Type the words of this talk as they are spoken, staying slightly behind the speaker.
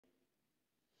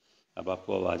अब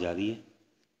आपको आवाज आ रही है?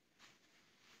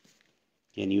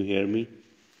 Can you hear me?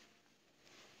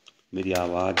 मेरी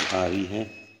आवाज आ रही है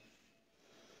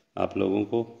आप लोगों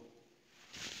को?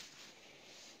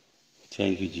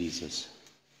 Thank you Jesus.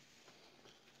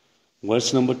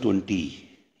 Verse number 20,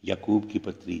 याकूब की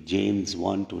पत्री, James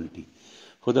 1:20।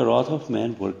 For the wrath of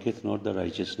man worketh not the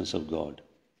righteousness of God.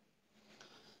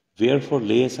 Wherefore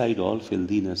lay aside all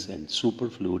filthiness and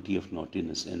superfluity of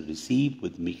naughtiness, and receive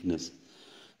with meekness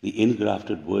the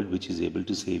ingrafted word which is able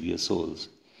to save your souls.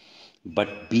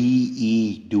 But be ye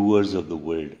doers of the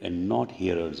word, and not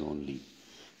hearers only,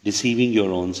 deceiving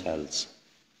your own selves.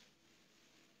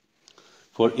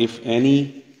 For if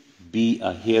any be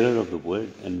a hearer of the word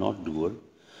and not doer,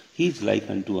 he is like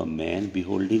unto a man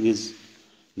beholding his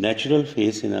natural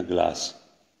face in a glass.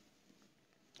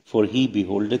 For he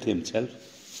beholdeth himself,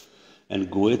 and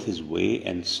goeth his way,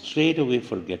 and straightway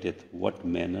forgetteth what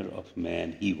manner of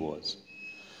man he was.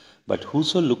 But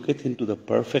whoso looketh into the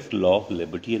perfect law of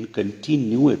liberty, and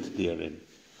continueth therein,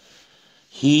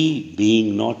 he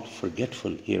being not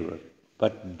forgetful hearer,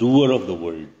 but doer of the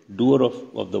word, doer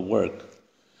of the work,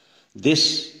 this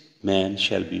man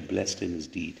shall be blessed in his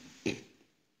deed.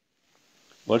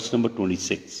 Verse number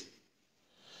 26.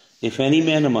 If any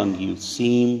man among you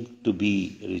seem to be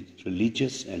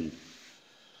religious, and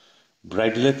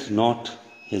bridleth not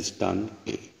his tongue,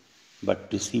 but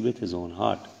deceiveth his own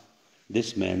heart, this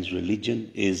man's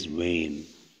religion is vain.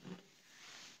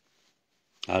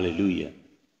 Hallelujah.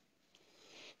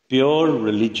 Pure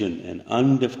religion and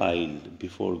undefiled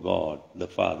before God the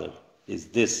Father is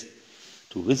this,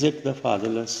 to visit the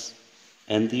fatherless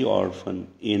and the orphan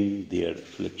in their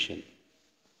affliction.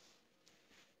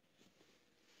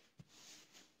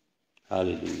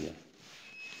 Hallelujah.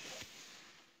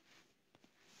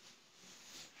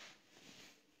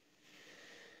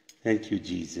 Thank you,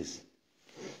 Jesus.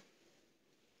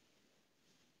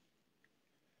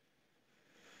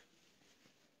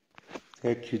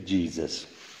 Thank you, Jesus.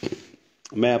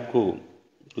 मैं आपको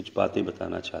कुछ बातें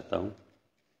बताना चाहता हूं।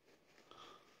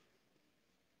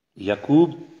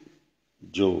 याकूब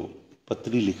जो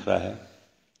पत्री लिख रहा है,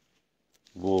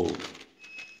 वो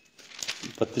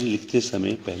पत्री लिखते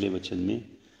समय पहले वचन में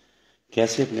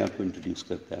कैसे अपने आप को इंट्रोड्यूस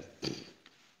करता है।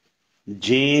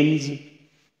 जेम्स,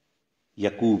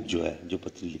 याकूब जो है, जो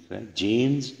पत्री लिख रहा है,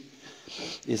 James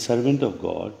A servant of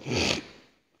God.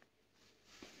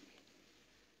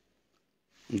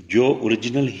 जो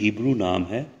ओरिजिनल हिब्रू नाम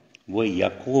है वो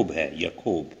याकूब है,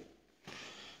 याकूब,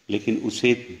 लेकिन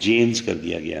उसे जेम्स कर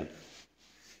दिया गया।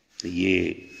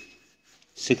 ये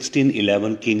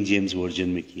 1611 किंग जेम्स वर्जन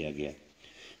में किया गया।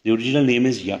 The original name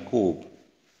is Jacob,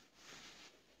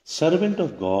 servant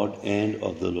of God and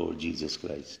of the Lord Jesus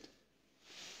Christ.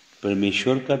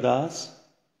 परमेश्वर का दास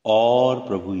और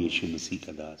प्रभु यीशु मसीह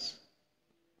का दास।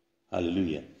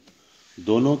 हालेलुया।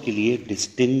 दोनों के लिए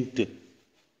डिस्टिंक्ट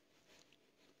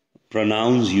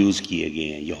प्रोनाउंस यूज किए गए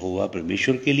हैं, यहोवा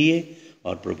परमेश्वर के लिए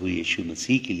और प्रभु यीशु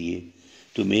मसीह के लिए,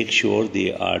 to make sure they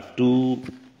are two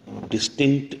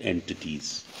distinct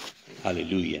entities.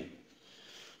 Hallelujah.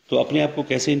 तो अपने आप को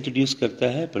कैसे इंट्रोड्यूस करता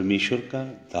है? परमेश्वर का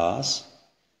दास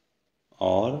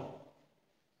और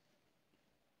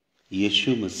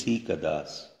यीशु मसीह का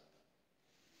दास।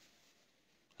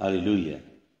 हालेलुया।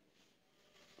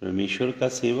 परमेश्वर का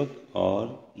सेवक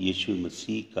और यीशु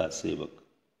मसीह का सेवक।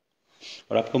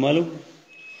 और आपको मालूम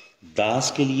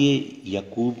दास के लिए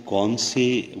याकूब कौन से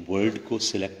वर्ड को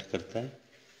सिलेक्ट करता है?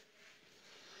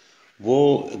 वो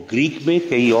ग्रीक में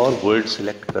कई और वर्ड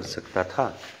सिलेक्ट कर सकता था।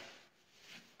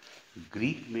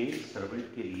 ग्रीक में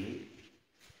सर्वेंट के लिए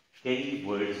कई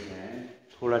वर्ड्स हैं,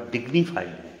 थोड़ा डिग्निफाइड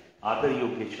है, आदर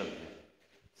योग्य शब्द है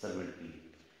सर्वेंट के लिए।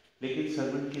 लेकिन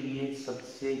सर्वेंट के लिए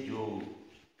सबसे जो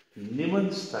निम्न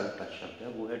स्तर का शब्द है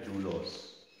वो है डूलोस।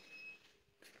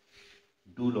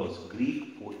 डूलोस, Greek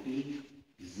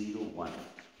 1401,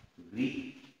 Greek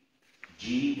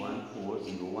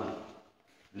G1401,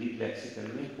 Greek lexicon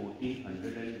में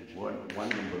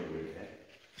 1401 नंबर वर्ड है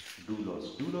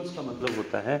डूलोस। डूलोस का मतलब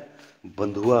होता है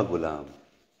बंधुआ गुलाम।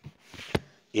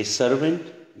 ए servant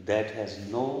that has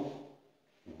no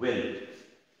will,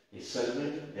 A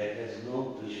servant that has no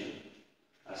vision,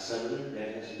 a servant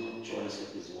that has no choice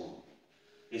of his own,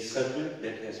 A servant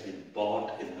that has been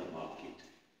bought in the market,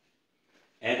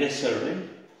 and A servant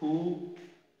who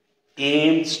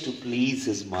aims to please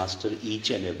his master each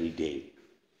and every day,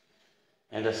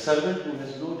 and a servant who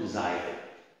has no desire.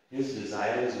 His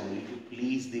desire is only to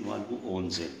please the one who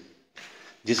owns him.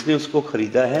 जिसने उसको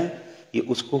खरीदा है ये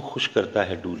उसको खुश करता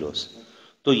है डूलोस।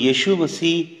 तो यीशु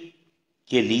मसीह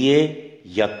के लिए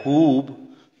याकूब,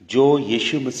 जो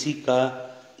यीशु मसीह का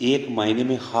एक मायने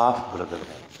में हाफ ब्रदर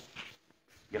है,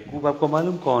 याकूब आपको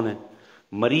मालूम कौन है?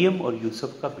 मरियम और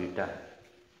यूसुफ का बेटा है।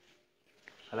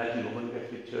 हालांकि रोमन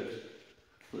कैथोलिक चर्च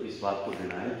तो इस बात को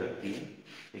डिनाई करती है,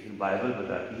 लेकिन बाइबल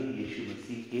बताती है यीशु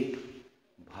मसीह के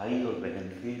भाई और बहन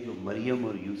थे जो मरियम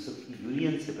और यूसुफ की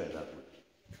यूनियन से पैदा हुए।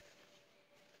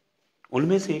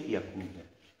 उनमें से एक याकूब है,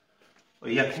 और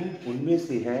याकूब उनमें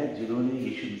से है जिन्होंने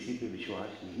यीशु मसीह पे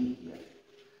विश्वास नहीं किया।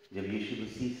 जब यीशु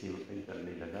मसीह सेवकाई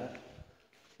करने लगा,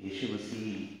 यीशु मसीह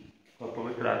को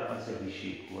पवित्र आत्मा से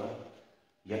अभिषेक हुआ,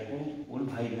 याकूब उन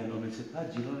भाई बहनों में से था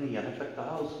जिन्होंने यहाँ तक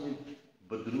कहा उसमें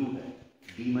बदरू है,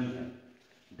 डीमन है,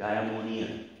 डायमोनिया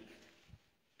है,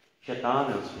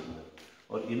 शैतान है उसके अंदर,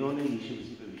 और इन्होंने यीशु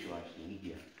मसीह पे विश्वास नहीं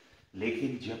किया।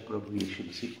 लेकिन जब प्रभु यीशु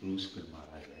मसीह क्रूस पर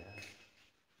मारा गया,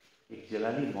 एक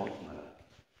जलाली मौत मरा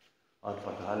और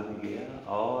पताल में गया,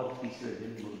 और तीसरे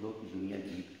दिन मुर्दों की दुनिया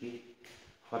जीत के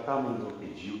फतेहमंद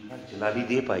होकर जी उठा। जलाली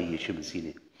दे पाई यीशु मसीह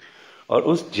ने, और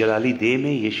उस जलाली दे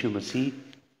में यीशु मसीह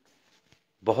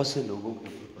बहुत से लोगों के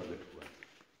ऊपर प्रकट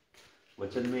हुआ।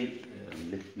 वचन में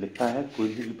लिखा है,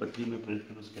 कोरिन्थियों की पत्री में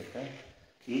पौलुस कहता है,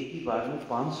 एक ही बार में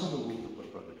 500 लोगों के ऊपर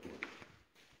प्रकट हुआ।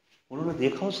 उन्होंने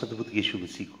देखा उस अद्भुत यीशु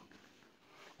मसीह को।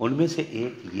 उनमें से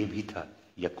एक ये भी था,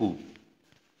 याकूब,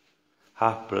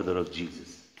 हाफ ब्रदर ऑफ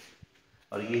जीसस।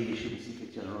 और ये यीशु मसीह के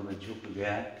चरणों में झुक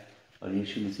गया और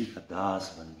यीशु मसीह का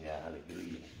दास बन गया।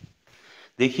 हालेलुया।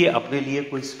 देखिए, अपने लिए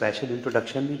कोई स्पेशल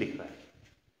इंट्रोडक्शन नहीं लिख रहा है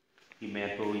कि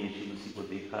मैं तो यीशु मसीह को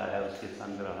देखा है, उसके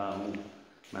संग रहा हूँ,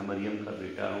 मैं मरियम का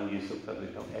बेटा हूँ, यूसुफ का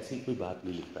बेटा हूँ, ऐसी कोई बात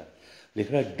नहीं लिख रहा है।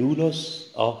 लिख रहा है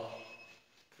डूलोस ऑफ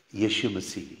यीशु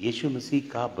मसीह, यीशु मसीह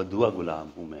का बंधुआ गुलाम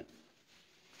हूं मैं।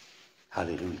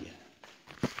 हालेलुया।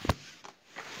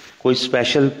 कोई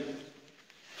स्पेशल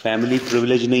फैमिली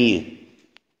प्रिविलेज नहीं है।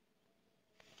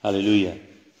 Hallelujah,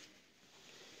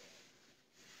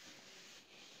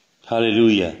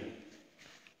 hallelujah,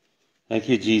 thank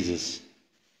you Jesus.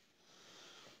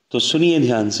 तो सुनिए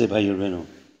ध्यान से भाई और बहनों,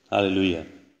 हालेलुया।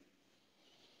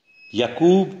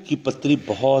 याकूब की पत्री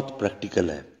बहुत प्रैक्टिकल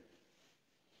है।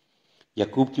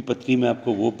 याकूब की पत्री में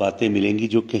आपको वो बातें मिलेंगी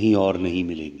जो कहीं और नहीं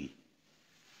मिलेंगी।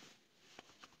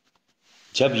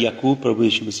 जब याकूब प्रभु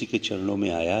यीशु मसीह के चरणों में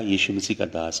आया, यीशु मसीह का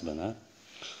दास बना,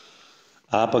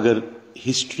 आप अगर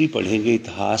हिस्ट्री पढ़ेंगे,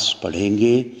 इतिहास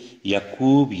पढ़ेंगे,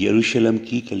 याकूब यरूशलेम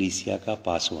की कलीसिया का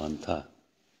पासवान था।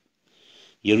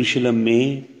 यरूशलेम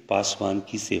में पासवान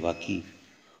की सेवा की,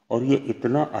 और ये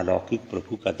इतना अलौकिक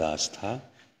प्रभु का दास था,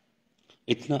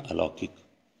 इतना अलौकिक।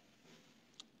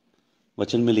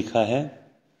 वचन में लिखा है,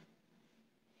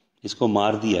 इसको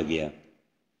मार दिया गया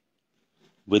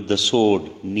with the sword,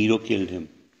 Nero killed him.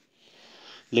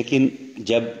 लेकिन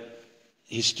जब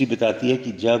हिस्ट्री बताती है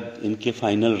कि जब इनके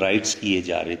फाइनल राइट्स किए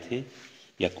जा रहे थे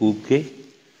याकूब के,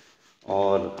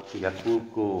 और याकूब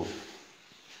को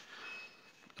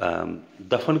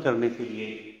दफन करने के लिए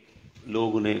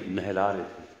लोग उन्हें नहला रहे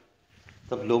थे,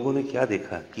 तब लोगों ने क्या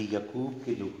देखा कि याकूब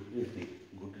के जो घुटने थे,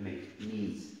 घुटने,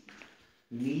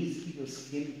 नीज की जो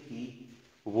स्किन थी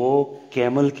वो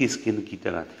कैमल की स्किन की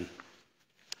तरह थी,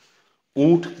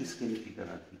 ऊंट की स्किन की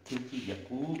तरह थी, क्योंकि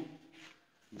याकूब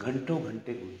घंटों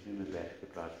घंटे घुटने में बैठ के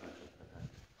प्रार्थना करता था।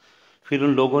 फिर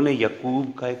उन लोगों ने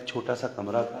याकूब का एक छोटा सा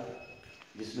कमरा था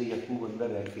जिसमें याकूब अंदर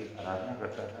रह के आराधना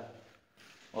करता था,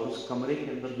 और उस कमरे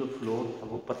के अंदर जो फ्लोर था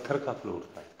वो पत्थर का फ्लोर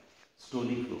था,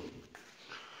 स्टोनी फ्लोर।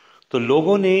 तो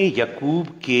लोगों ने याकूब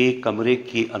के कमरे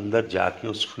के अंदर जाके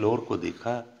उस फ्लोर को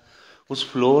देखा। उस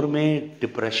फ्लोर में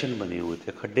डिप्रेशन बने हुए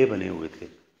थे, खड्डे बने हुए थे,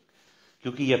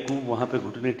 क्योंकि याकूब वहां पे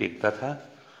घुटने टेकता था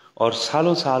और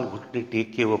सालों साल घुटने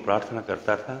टेक के वो प्रार्थना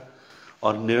करता था,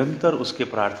 और निरंतर उसके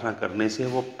प्रार्थना करने से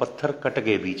वो पत्थर कट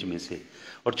गए बीच में से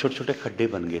और छोटे छोटे खड्डे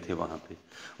बन गए थे वहां पे,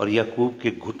 और याकूब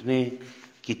के घुटने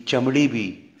की चमड़ी भी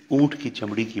ऊंट की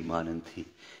चमड़ी की मानंद थी।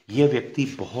 यह व्यक्ति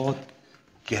बहुत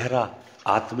गहरा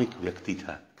आत्मिक व्यक्ति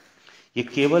था। ये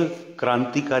केवल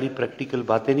क्रांतिकारी प्रैक्टिकल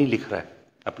बातें नहीं लिख रहा है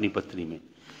अपनी पत्री में।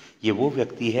 ये वो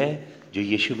व्यक्ति है जो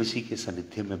यीशु मसीह के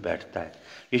सानिध्य में बैठता है,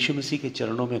 यीशु मसीह के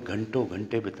चरणों में घंटों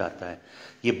घंटे बिताता है।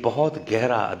 ये बहुत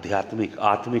गहरा आध्यात्मिक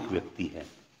आत्मिक व्यक्ति है।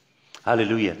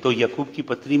 हालेलुया। तो याकूब की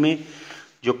पत्री में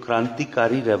जो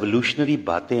क्रांतिकारी रेवोल्यूशनरी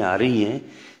बातें आ रही हैं,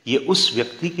 ये उस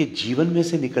व्यक्ति के जीवन में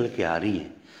से निकल के आ रही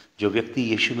हैं, जो व्यक्ति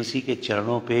यीशु मसीह के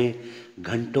चरणों पे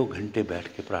घंटों घंटे बैठ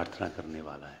के प्रार्थना करने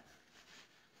वाला है,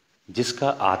 जिसका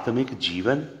आत्मिक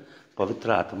जीवन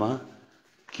पवित्र आत्मा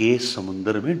के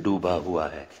समुद्र में डूबा हुआ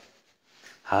है।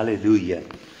 हालेलुया।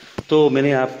 तो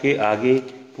मैंने आपके आगे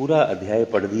पूरा अध्याय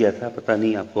पढ़ दिया था, पता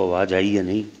नहीं आपको आवाज आई या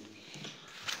नहीं।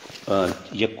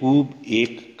 याकूब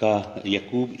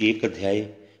एक अध्याय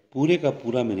पूरे का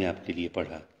पूरा मैंने आपके लिए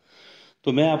पढ़ा।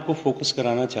 तो मैं आपको फोकस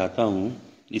कराना चाहता हूं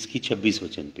इसकी 26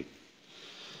 वचन पे।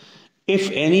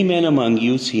 If any man among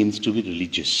you seems to be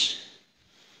religious,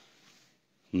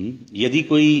 यदि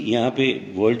कोई यहाँ पे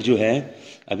वर्ड जो है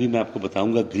अभी मैं आपको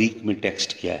बताऊंगा ग्रीक में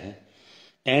टेक्स्ट क्या है.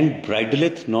 And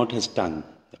ब्राइडलेथ not his tongue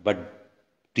but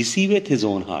डिसीवेथ his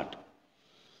own heart,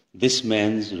 this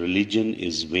mains religion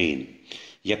is when.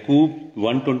 याकूब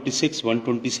 126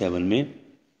 127 में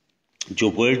जो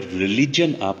वर्ड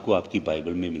रिलीजन आपको आपकी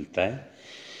बाइबल में मिलता है,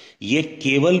 ये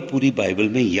केवल पूरी बाइबल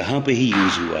में यहां पे ही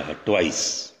यूज हुआ है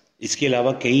ट्वाइस, इसके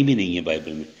अलावा कहीं भी नहीं है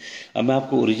बाइबल में. अब मैं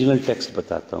आपको ओरिजिनल टेक्स्ट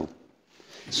बताता हूं,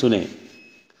 सुने.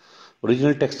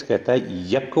 ओरिजिनल टेक्स्ट कहता है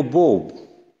याकोबोब,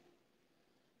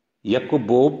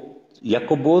 याकोबोब,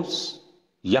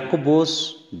 याकोबोस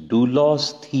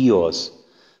डूलोस थियोस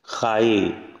खाए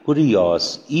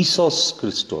कुरियोस ईसोस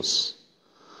क्रिस्टोस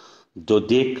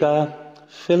दोडेका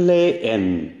फिले एन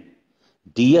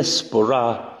डियस्पोरा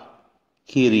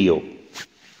कीरियो.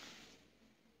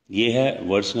 ये है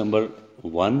वर्स नंबर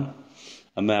 1.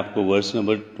 अब मैं आपको वर्स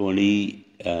नंबर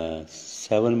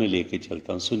 27 में लेके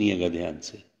चलता हूं, सुनिएगा ध्यान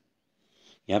से.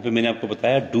 यहां पे मैंने आपको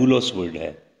बताया डूलोस वर्ड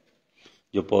है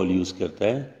जो पॉल यूज करता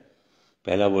है.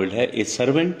 पहला वर्ड है ए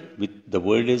servant with the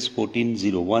word is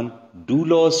 1401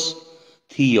 डूलोस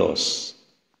theos,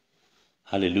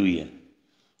 hallelujah.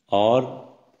 और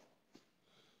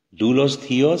डूलोस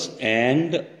theos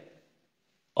end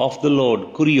of the Lord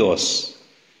कुरियोस,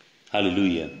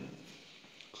 hallelujah.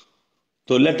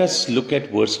 तो let us look at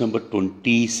verse number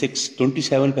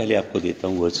 27 पहले आपको देता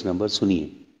हूं वर्स नंबर, सुनिए.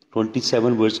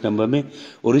 27 वर्स नंबर में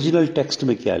ओरिजिनल टेक्स्ट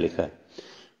में क्या लिखा है,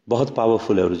 बहुत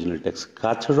पावरफुल है ओरिजिनल टेक्स्ट.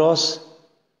 कैथरोस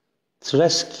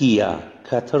थ्रेस्किया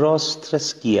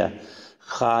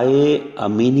खाए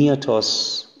अमीनियटोस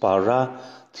पारा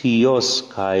थियोस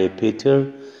खाए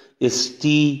पेटर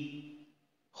इस्टी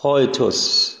होइटोस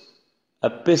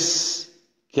अपिस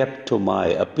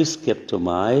केप्टोमाई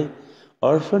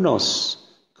ऑर्फेनोस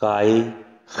काई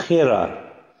खेरा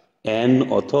एन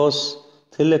ओथोस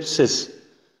थिलेप्सिस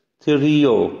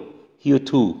थिरियो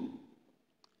हियोटू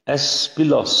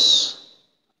एस्पिलोस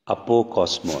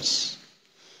अपोकोस्मोस.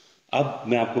 अब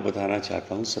मैं आपको बताना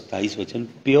चाहता हूं 27 वचन,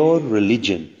 pure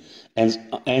religion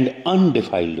and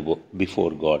अनडिफाइल्ड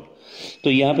before God. तो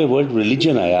यहां पे वर्ड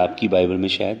रिलीजन आया आपकी बाइबल में,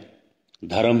 शायद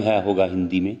धर्म है होगा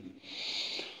हिंदी में.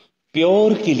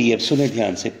 प्योर के लिए, अब सुने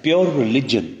ध्यान से, प्योर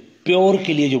रिलीजन, प्योर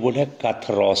के लिए जो वर्ड है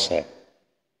कैथरोस है,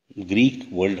 ग्रीक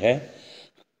वर्ड है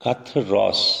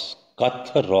कैथरोस,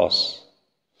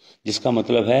 जिसका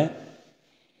मतलब है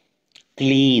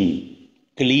क्लीन,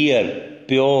 क्लियर,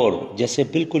 प्योर, जैसे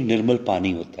बिल्कुल निर्मल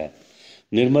पानी होता है,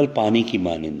 निर्मल पानी की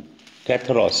मानिंद,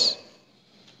 कैथरोस.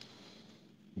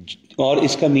 और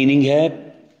इसका मीनिंग है,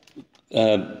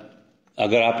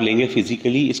 अगर आप लेंगे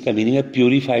फिजिकली, इसका मीनिंग है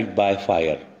प्यूरिफाइड बाय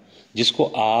फायर, जिसको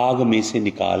आग में से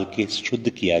निकाल के शुद्ध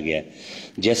किया गया,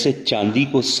 जैसे चांदी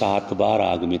को 7 बार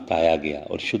आग में ताया गया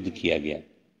और शुद्ध किया गया.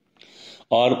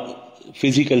 और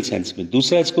फिजिकल सेंस में.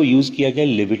 दूसरा इसको यूज किया गया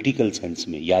लिविटिकल सेंस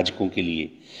में, याजकों के लिए.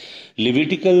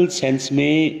 लिविटिकल सेंस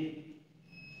में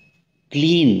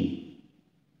क्लीन,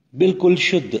 बिल्कुल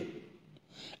शुद्ध.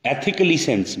 एथिकली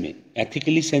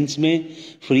सेंस में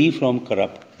free from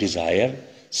corrupt Dzire,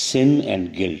 sin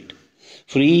and guilt,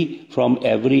 free from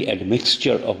every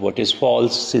admixture of what is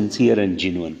false, sincere and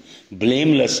genuine,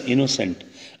 blameless, innocent,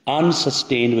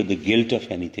 अनसस्टेन्ड with the guilt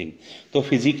of anything. तो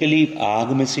फिजिकली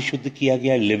आग में से शुद्ध किया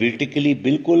गया, लिविटिकली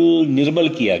बिल्कुल निर्मल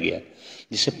किया गया,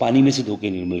 जिसे पानी में से धोके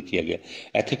निर्मल किया गया.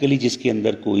 एथिकली जिसके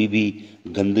अंदर कोई भी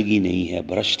गंदगी नहीं है,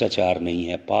 भ्रष्टाचार नहीं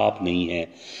है, पाप नहीं है,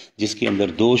 जिसके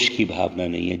अंदर दोष की भावना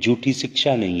नहीं है, झूठी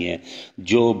शिक्षा नहीं है,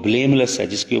 जो ब्लेमलेस है,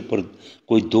 जिसके ऊपर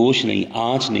कोई दोष नहीं,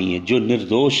 आंच नहीं है, जो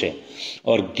निर्दोष है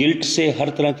और गिल्ट से, हर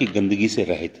तरह की गंदगी से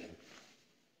रहित है.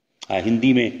 हाँ,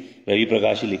 हिंदी में रवि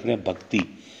प्रकाश लिख रहे हैं भक्ति,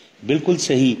 बिल्कुल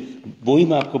सही. वही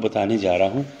मैं आपको बताने जा रहा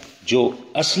हूं, जो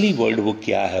असली वर्ड वो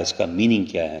क्या है, उसका मीनिंग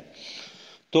क्या है.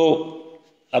 तो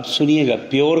अब सुनिएगा,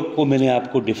 प्योर को मैंने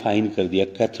आपको डिफाइन कर दिया,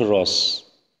 कैथरोस.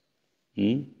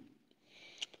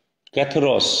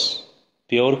 कैथरोस,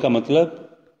 प्योर का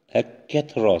मतलब है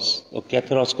कैथरोस, और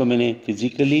कैथरोस को मैंने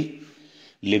फिजिकली,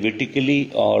 लिविटिकली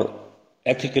और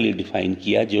एथिकली डिफाइन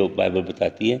किया, जो बाइबल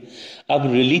बताती है.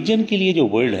 अब रिलीजन के लिए जो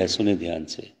वर्ड है, सुने ध्यान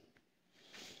से.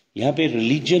 यहां पे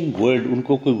रिलीजन वर्ड,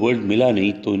 उनको कोई वर्ड मिला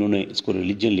नहीं तो इन्होंने इसको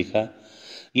रिलीजन लिखा.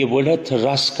 ये वर्ड है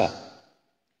थरास्का,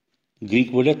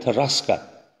 ग्रीक वर्ड है थरास्का,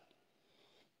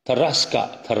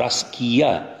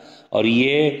 थरास्किया, और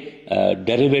ये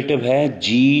डेरिवेटिव है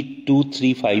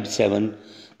G2357,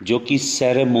 जो कि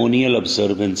सेरेमोनियल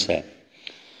ऑब्जर्वेंस है.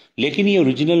 लेकिन ये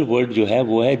ओरिजिनल वर्ड जो है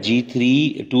वो है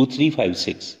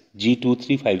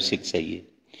G2356 है ये.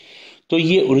 तो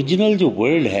ये ओरिजिनल जो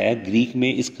वर्ड है ग्रीक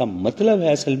में, इसका मतलब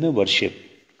है असल में वर्शिप,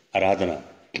 आराधना.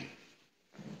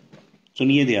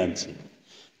 सुनिए ध्यान से,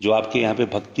 जो आपके यहाँ पे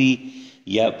भक्ति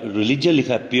या रिलीजन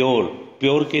लिखा है प्योर,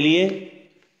 प्योर के लिए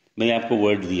मैंने आपको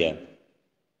वर्ड दिया,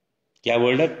 क्या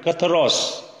वर्ड है? कथरोस,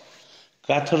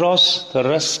 कैथरोस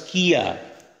थरस्किया,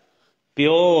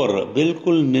 प्योर,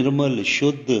 बिल्कुल निर्मल,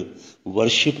 शुद्ध।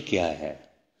 वर्शिप क्या है?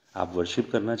 आप वर्शिप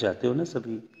करना चाहते हो ना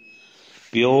सभी?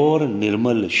 प्योर,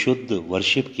 निर्मल, शुद्ध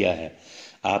वर्शिप क्या है?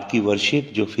 आपकी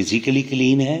वर्शिप जो फिजिकली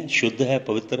क्लीन है, शुद्ध है,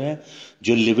 पवित्र है,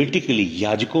 जो लिविटिकली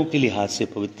याजकों के लिहाज से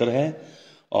पवित्र है,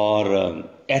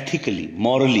 और एथिकली,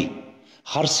 मॉरली,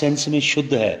 हर सेंस में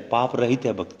शुद्ध है, पाप रहित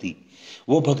है भक्ति,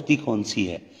 वो भक्ति कौन सी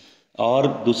है? और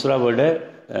दूसरा वर्ड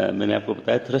है, मैंने आपको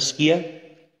बताया थ्रस्किया।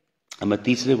 मैं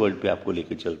तीसरे वर्ड पे आपको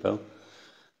लेकर चलता हूं,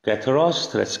 कैथरोस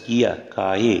थ्रस्किया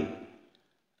काये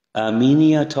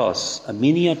अमीनियाटॉस।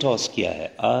 अमीनियाटॉस क्या है?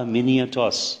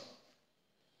 अमीनियाटॉस,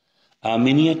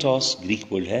 अमीनियाटॉस ग्रीक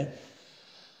वर्ड है,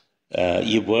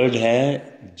 ये वर्ड है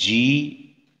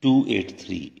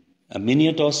G283।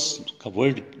 अमीनियाटॉस का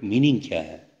वर्ड मीनिंग क्या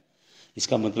है?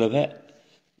 इसका मतलब है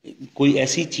कोई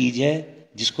ऐसी चीज है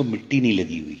जिसको मिट्टी नहीं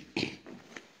लगी हुई,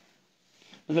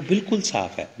 मतलब बिल्कुल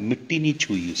साफ है, मिट्टी नहीं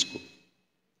छुई उसको,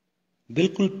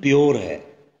 बिल्कुल प्योर है,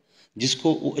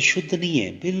 जिसको वो अशुद्ध नहीं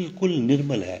है, बिल्कुल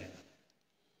निर्मल है।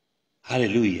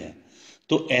 हालेलुया।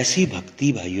 तो ऐसी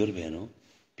भक्ति भाई और बहनों,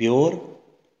 प्योर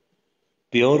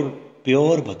प्योर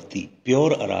प्योर भक्ति,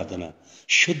 प्योर आराधना,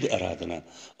 शुद्ध आराधना,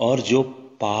 और जो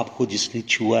पाप को जिसने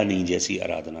छुआ नहीं जैसी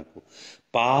आराधना को,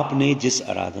 पाप ने जिस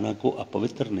आराधना को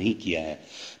अपवित्र नहीं किया है,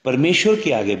 परमेश्वर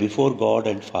के आगे, बिफोर गॉड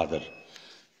एंड फादर,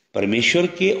 परमेश्वर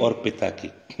के और पिता के,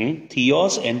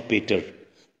 थियोस एंड पेटर,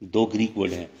 दो ग्रीक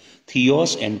वर्ड हैं,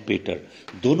 थियोस एंड पेटर,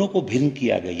 दोनों को भिन्न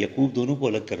किया गया। यकूब दोनों को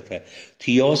अलग करता है।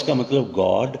 थियोस का मतलब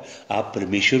गॉड, आप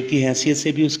परमेश्वर की हैसियत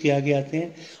से भी उसके आगे आते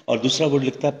हैं, और दूसरा वर्ड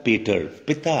लिखता है पेटर,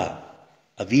 पिता,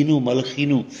 अवीनु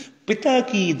मलखीनु, पिता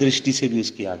की दृष्टि से भी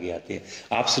उसके आगे आते हैं।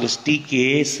 आप सृष्टि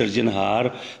के सृजनहार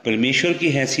परमेश्वर की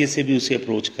हैसियत से भी उसे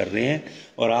अप्रोच कर रहे हैं,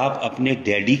 और आप अपने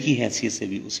डैडी की हैसियत से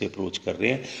भी उसे अप्रोच कर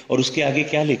रहे हैं, और उसके आगे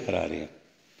क्या लेकर आ रहे हैं?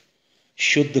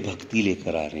 शुद्ध भक्ति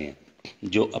लेकर आ रहे हैं,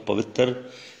 जो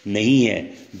अपवित्र नहीं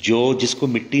है, जो जिसको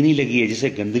मिट्टी नहीं लगी है, जिसे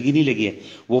गंदगी नहीं लगी है,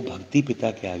 वो भक्ति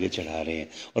पिता के आगे चढ़ा रहे हैं।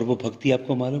 और वो भक्ति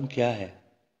आपको मालूम क्या है?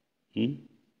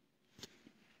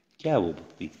 क्या है वो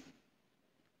भक्ति?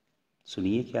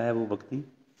 सुनिए, क्या है वो भक्ति?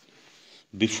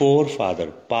 बिफोर फादर,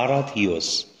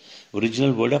 पाराथियोस,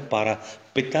 ओरिजिनल वर्ड है पारा,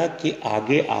 पिता के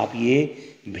आगे आप ये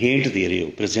भेंट दे रहे हो,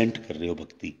 प्रेजेंट कर रहे हो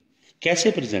भक्ति।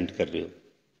 कैसे प्रेजेंट कर रहे हो?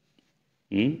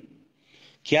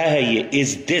 क्या है ये?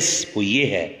 इज दिस, वो ये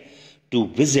है, टू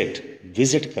विजिट,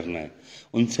 विजिट करना है,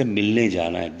 उनसे मिलने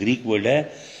जाना है। ग्रीक वर्ड है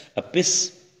अपिस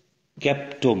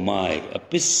कैप्टोमाय,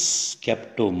 अपिस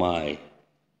कैप्टोमाय,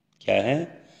 क्या है?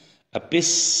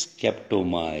 अपिस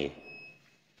कैप्टोमाय।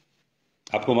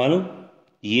 आपको मालूम,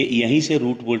 ये यहीं से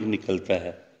रूट वर्ड निकलता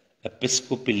है,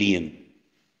 एपिस्कोपिलियन,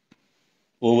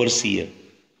 ओवरसीयर।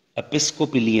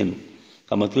 एपिस्कोपिलियन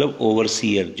का मतलब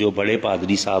ओवरसीयर, जो बड़े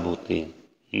पादरी साहब होते हैं,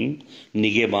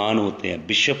 निगेबान होते हैं,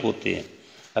 बिशप होते हैं,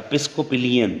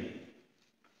 एपिस्कोपिलियन,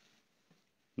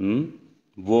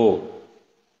 वो।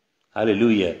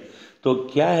 हालेलुया। तो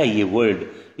क्या है ये वर्ड?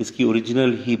 इसकी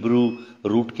ओरिजिनल हिब्रू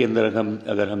रूट के अंदर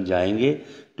अगर हम जाएंगे,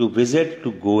 to visit,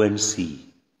 to go and सी,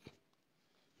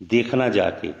 देखना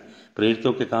जाके।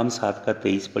 प्रेरितों के काम 7 का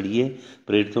 23 पढ़िए,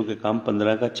 प्रेरितों के काम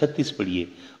 15 का 36 पढ़िए,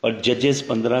 और जजेस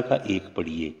 15 का 1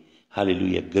 पढ़िए।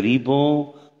 हालेलुया।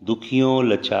 गरीबों, दुखियों,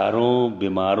 लाचारों,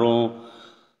 बीमारों,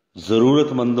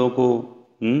 जरूरतमंदों को,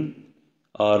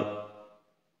 और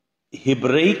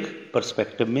हिब्राइक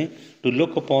पर्सपेक्टिव में to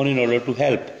look upon in order to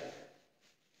help,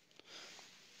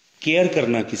 care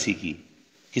करना,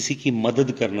 किसी की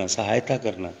मदद करना, सहायता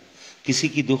करना, किसी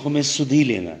की दुख में सुधि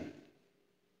लेना।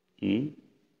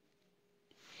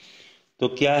 तो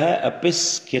क्या है?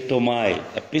 एपिस्केटोमाय,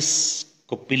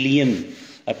 एपिस्कोपिलियन।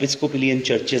 एपिस्कोपिलियन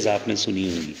चर्चेज आपने सुनी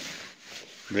होंगी,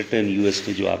 ब्रिटेन, यूएस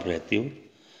में जो आप रहते हो।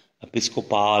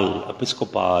 एपिस्कोपाल,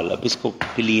 एपिस्कोपाल,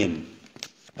 एपिस्कोपिलियन,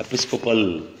 एपिस्कोपल,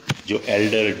 जो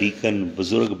एल्डर, डीकन,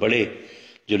 बुजुर्ग, बड़े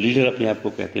जो लीडर अपने आप को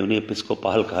कहते हैं, उन्हें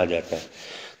एपिस्कोपाल कहा जाता है।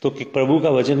 तो प्रभु का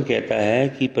वचन कहता है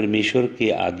कि परमेश्वर के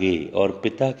आगे और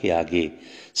पिता के आगे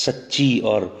सच्ची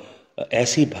और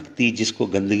ऐसी भक्ति जिसको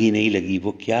गंदगी नहीं लगी,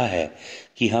 वो क्या है?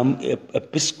 कि हम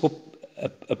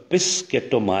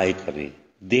एपिस्केटोमाय करें,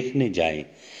 देखने जाएं,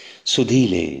 सुधि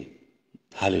लें।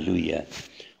 हालेलुया।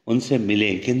 उनसे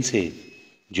मिलें, किनसे?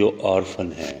 जो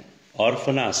ऑर्फन है,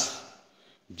 ऑर्फनास।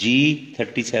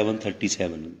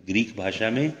 G3737 ग्रीक भाषा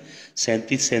में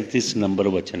 37 नंबर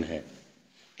वचन है।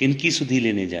 किनकी सुधि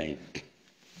लेने जाएं?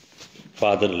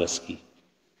 फादरलेस की,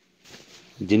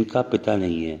 जिनका पिता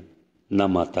नहीं है ना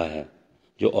माता है,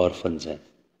 जो ऑर्फन्स हैं।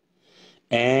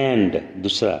 एंड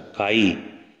दूसरा काई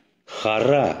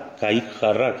खारा, काई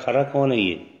खारा, खारा कौन है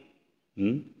ये?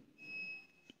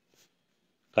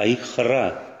 काई खरा,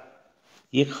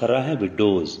 ये खरा है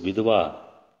विडोज, विधवा,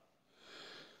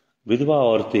 विधवा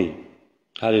औरतें,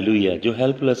 हालेलुया, जो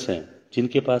हेल्पलेस हैं,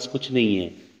 जिनके पास कुछ नहीं है,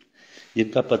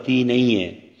 जिनका पति नहीं है,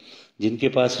 जिनके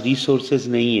पास रिसोर्सेज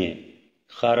नहीं है।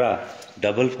 खरा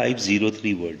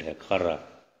 5503 वर्ड है खरा।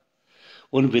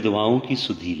 उन विधवाओं की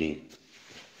सुधि लें।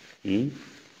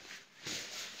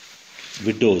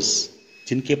 विडोज,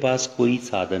 जिनके पास कोई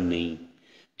साधन नहीं,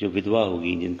 जो विधवा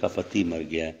होगी, जिनका पति मर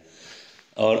गया है।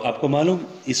 और आपको मालूम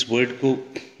इस वर्ड को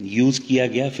यूज किया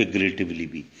गया फिगरेटिवली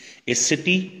भी। ए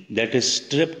city that is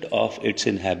stripped of its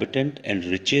inhabitant and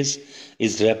riches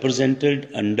is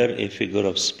represented under a figure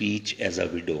of speech as a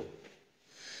window.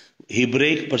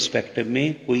 हिब्रेक perspective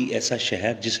में कोई ऐसा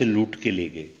शहर जिसे लूट के ले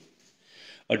गए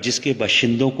और जिसके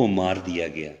बाशिंदों को मार दिया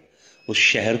गया, उस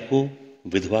शहर को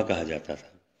विधवा कहा जाता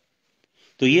था।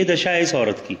 तो ये दशा है इस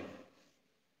औरत की।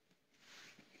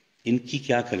 इनकी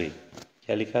क्या करें?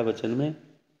 क्या लिखा है वचन में?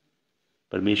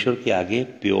 परमेश्वर के आगे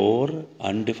प्योर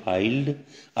अनडिफाइल्ड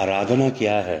आराधना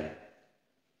क्या है?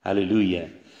 हालेलुया।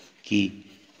 कि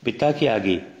पिता के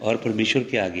आगे और परमेश्वर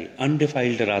के आगे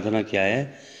अनडिफाइल्ड आराधना क्या है?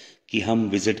 कि हम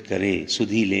विजिट करें,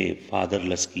 सुधि लें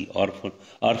फादरलेस की,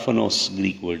 ऑर्फनोस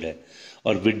ग्रीक वर्ड है,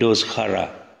 और विडोज खारा,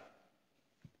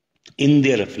 इन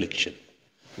देयर अफ्लिक्शन,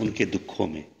 उनके दुखों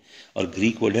में। और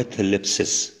ग्रीक वर्ड है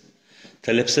थेलिप्सिस।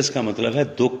 थेलिप्सिस का मतलब है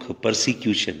दुख,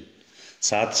 परसिक्यूशन।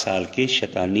 7 साल के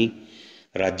शैतानी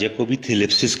राज्य को भी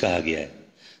थेलिप्सिस कहा गया है।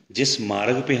 जिस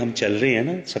मार्ग पे हम चल रहे हैं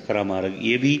ना, सकरा मार्ग,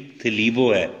 ये भी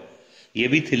थेलीबो है, ये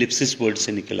भी थेलिप्सिस वर्ड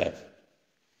से निकला है,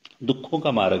 दुखों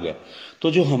का मार्ग है।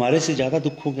 तो जो हमारे से ज्यादा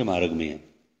दुखों के मार्ग में है,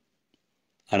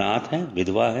 अनाथ है,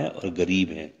 विधवा है और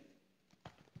गरीब है,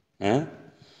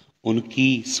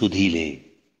 उनकी सुधि ले।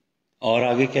 और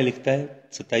आगे क्या लिखता है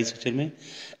 27 वचन में?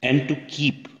 And to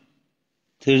keep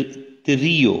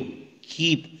थिरियो,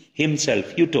 keep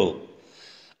himself, यूटो,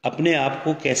 अपने आप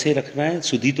को कैसे रखना है?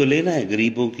 सुधि तो लेना है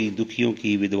गरीबों की, दुखियों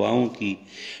की, विधवाओं की,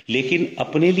 लेकिन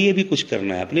अपने लिए भी कुछ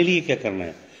करना है। अपने लिए क्या करना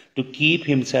है? To keep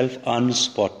himself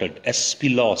अनस्पॉटेड,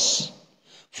 एस्पिलॉस,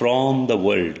 from the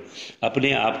world.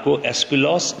 अपने आप को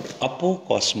एस्पिलॉस, अपो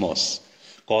कॉस्मोस,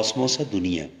 कॉस्मोस है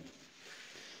दुनिया,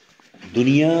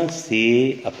 दुनिया से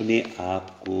अपने आप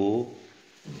को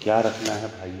क्या रखना है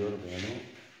भाइयों और बहनों?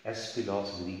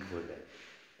 एस्पिलॉस ग्रीक वर्ड है।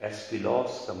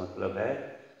 एस्पिलॉस का मतलब है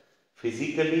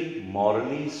फिजिकली,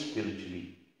 मॉरली, स्पिरिचुअली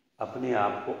अपने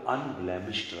आप को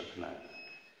अनब्लेमिश्ड रखना है।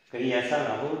 कहीं ऐसा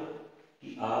ना हो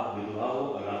कि आप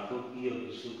विधवाओं, अनाथों की और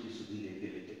दूसरों की सुधि लेते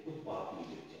लेते खुद पाप में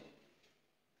गिर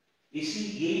जाए। इसी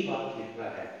यही बात लिख रहा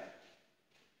है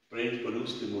प्रेरित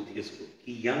पौलुस तीमुथियुस को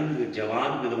कि यंग,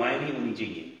 जवान विधवाएं नहीं होनी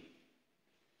चाहिए,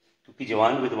 क्योंकि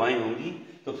जवान विधवाएं होंगी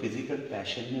तो फिजिकल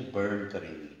पैशन में बर्न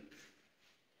करेंगी।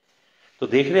 तो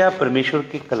देख रहे हैं आप परमेश्वर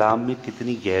के कलाम में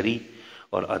कितनी गहरी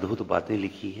और अद्भुत बातें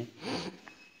लिखी हैं।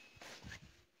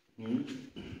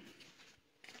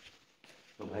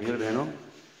 तो भाइयों और बहनों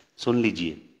सुन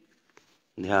लीजिए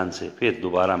ध्यान से, फिर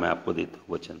दोबारा मैं आपको देता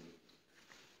हूं वचन।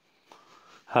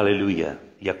 हालेलुया।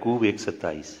 याकूब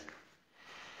 1:27,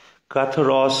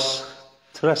 काथरोस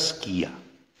थ्रस्किया,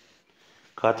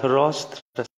 काथरोस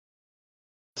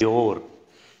प्योर,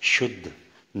 शुद्ध,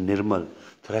 निर्मल,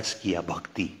 थ्रस्किया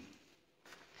भक्ति,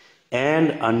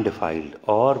 एंड अनडिफाइल्ड,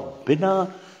 और बिना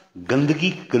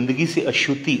गंदगी से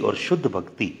अशुद्धि और शुद्ध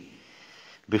भक्ति,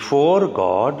 बिफोर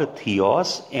गॉड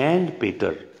थियोस एंड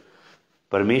पेटर,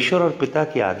 परमेश्वर और पिता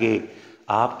के आगे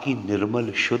आपकी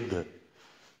निर्मल, शुद्ध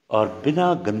और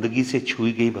बिना गंदगी से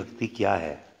छुई गई भक्ति क्या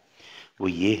है? वो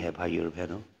ये है भाई और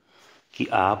बहनों कि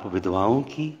आप विधवाओं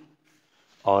की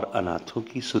और अनाथों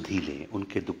की सुधि लें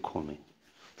उनके दुखों में,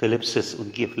 थेलिप्सिस,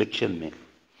 उनकी अफ्लिक्शन में,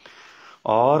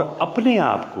 और अपने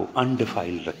आप को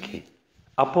अनडिफाइल्ड रखें।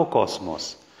 अपो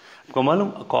कॉस्मोस, आपको मालूम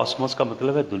कॉस्मोस का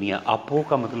मतलब है दुनिया, अपो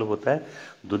का मतलब होता है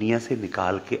दुनिया से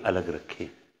निकाल के अलग रखें।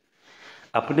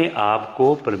 अपने आप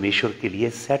को परमेश्वर के लिए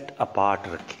सेट अपार्ट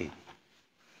रखें।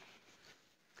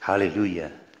 हालेलुया।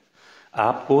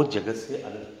 आपको जगत से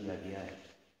अलग किया गया है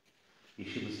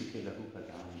यीशु मसीह के लहू का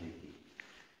दाम लेके।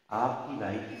 आपकी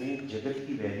लाइफ में जगत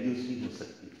की वैल्यूज नहीं हो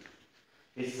सकती,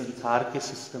 इस संसार के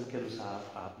सिस्टम के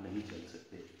अनुसार आप नहीं चल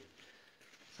सकते।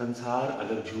 संसार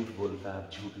अगर झूठ बोलता है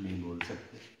आप झूठ नहीं बोल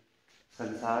सकते।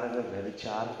 संसार अगर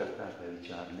व्यभिचार करता है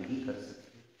व्यभिचार नहीं कर सकते।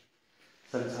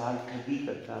 संसार ठगी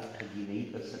करता आप ठगी नहीं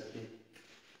कर सकते।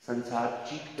 संसार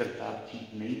चीट करता आप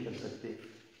चीट नहीं कर सकते।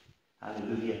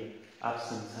 हालेलुया। आप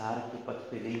संसार के पथ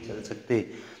पे नहीं चल सकते,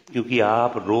 क्योंकि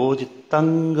आप रोज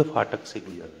तंग फाटक से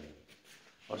गुजर रहे हैं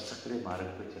और सकरे मार्ग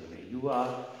पे चल रहे हैं। You are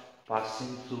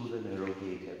passing through the narrow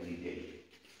gate every day,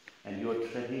 and you are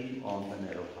treading on the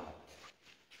narrow path.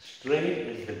 Straight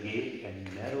is the gate and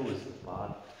narrow is the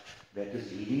path that is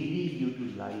leading you to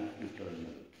life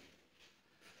eternal.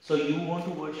 So you want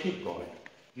to worship God.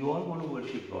 You all want to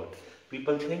worship God.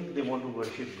 People think they want to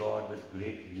worship God with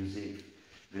great music,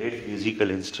 great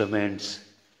musical instruments,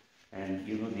 and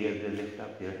they lift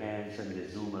up their hands and they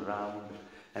zoom around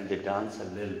and they dance a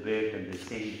little bit and they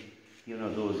sing,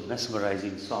 those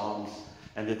mesmerizing songs,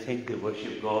 and they think they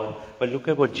worship God. But look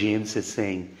at what James is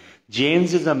saying.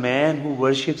 James is a man who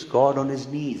worships God on his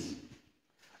knees.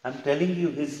 I'm telling you,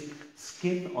 his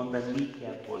skin on the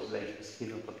kneecap was like the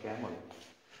skin of a camel.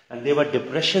 And there were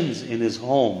depressions in his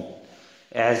home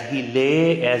as he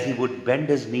would bend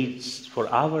his knees for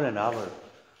hour and hour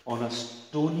on a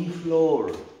stony floor.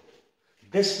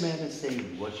 This man is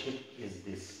saying worship is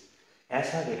this.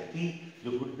 ऐसा व्यक्ति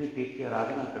जो घुटने take के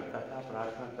आराधना करता था,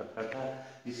 प्रार्थना करता था,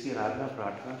 जिसकी आराधना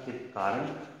प्रार्थना के कारण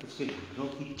उसके घुटनों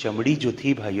की चमड़ी जो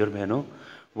थी भाई और बहनों,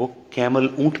 वो कैमल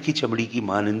ऊंट की चमड़ी की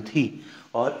मानंद थी।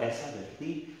 और ऐसा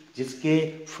व्यक्ति जिसके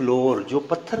फ्लोर जो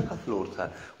पत्थर का फ्लोर था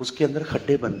उसके अंदर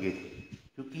खड्डे बन गए थे,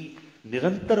 क्योंकि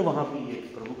निरंतर वहां पे ये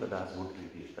प्रभु का दास घुटने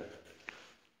टेकता था।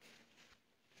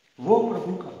 वो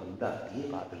प्रभु का बंदा ये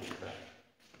बात लिख रहा है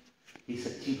कि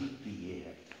सच्ची भक्ति ये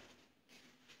है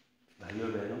भाइयों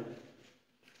बहनों,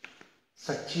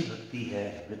 सच्ची भक्ति है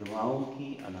विधवाओं की,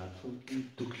 अनाथों की,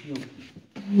 दुखियों की।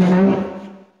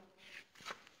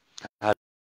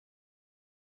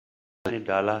 मैंने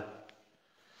डाला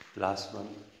लास्ट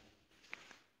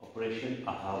मंथ ऑपरेशन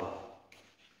अहावा।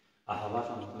 अहावा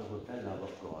का मतलब होता है लव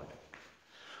ऑफ गॉड।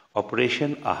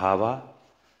 ऑपरेशन अहावा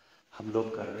हम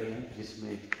लोग कर रहे हैं,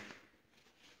 जिसमें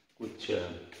कुछ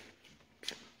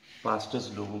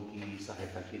पास्टर्स लोगों की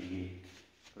सहायता के लिए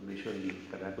परमेश्वर ये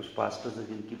कर रहा है। कुछ पास्टर्स हैं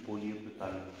जिनकी पोलियो के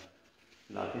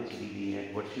कारण लातें चली गई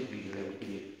हैं, वर्शिप लीडर है, उनके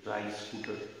लिए ट्राई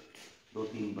स्कूटर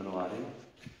 2-3 बनवा रहे हैं।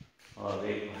 और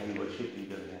एक भाई वर्शिप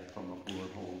लीडर है फ्रॉम अ पुअर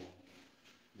होम,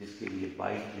 जिसके लिए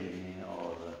बाइक ले रहे हैं।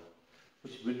 और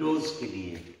कुछ विडोज़ के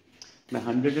लिए मैं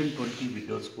 120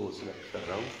 विडोज़ को सिलेक्ट कर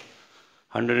रहा हूँ।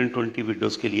 120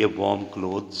 विडोज़ के लिए वार्म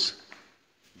क्लोथ्स,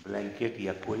 ब्लैंकेट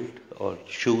या क्विल्ट और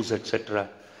शूज़ एक्सेट्रा।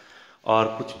 और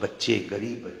कुछ बच्चे,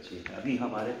 गरीब बच्चे। अभी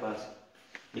हमारे पास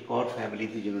एक और फैमिली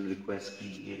थी जिन्होंने रिक्वेस्ट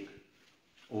की, एक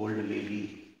ओल्ड लेडी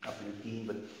अपने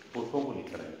 3 पोतों को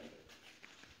लेकर आई।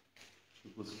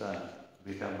 उसका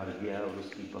बेटा मर गया और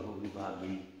उसकी बहू भी भाग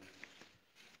गई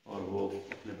और वो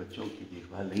अपने बच्चों की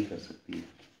देखभाल नहीं कर सकती है।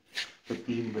 तो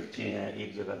 3 बच्चे हैं,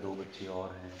 एक जगह 2 बच्चे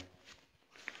और हैं।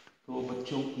 तो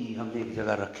बच्चों की हमने एक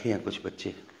जगह रखे हैं कुछ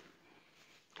बच्चे।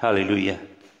 हालेलुया।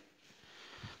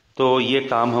 तो ये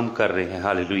काम हम कर रहे हैं।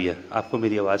 हालेलुया। आपको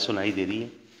मेरी आवाज़ सुनाई दे रही है?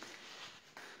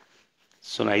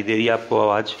 सुनाई दे रही है आपको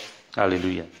आवाज़?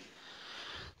 हालेलुया।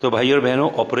 तो भाई और बहनों,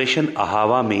 ऑपरेशन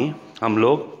अहावा में हम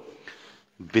लोग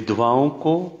विधवाओं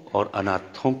को और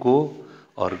अनाथों को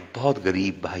और बहुत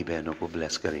गरीब भाई बहनों को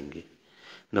ब्लेस करेंगे।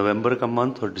 नवंबर का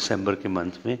मंथ और दिसंबर के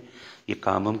मंथ में ये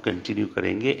काम हम कंटिन्यू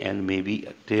करेंगे, and may be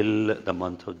till the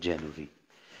month of January.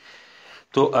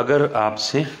 तो अगर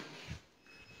आपसे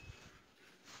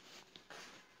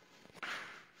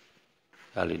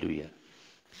हालेलुया,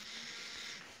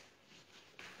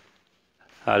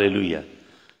 हालेलुया,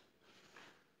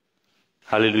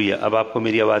 हालेलुया। अब आपको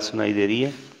मेरी आवाज़ सुनाई दे रही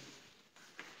है?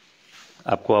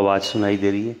 आपको आवाज़ सुनाई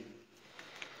दे रही है?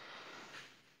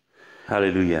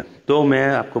 हालेलुया। तो मैं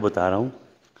आपको बता रहा हूँ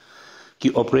कि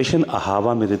ऑपरेशन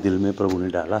अहावा मेरे दिल में प्रभु ने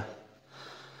डाला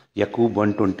याकूब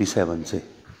 1:27 से।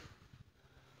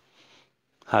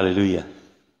 हालेलुया।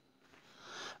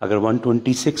 अगर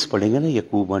 1:26 पढ़ेंगे ना,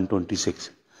 याकूब 1:26,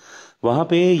 वहां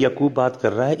पे याकूब बात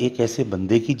कर रहा है एक ऐसे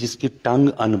बंदे की जिसकी टंग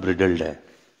अनब्रिडल्ड है।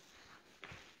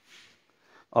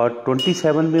 और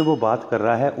 27 में वो बात कर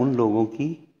रहा है उन लोगों की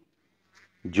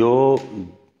जो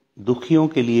दुखियों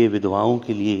के लिए, विधवाओं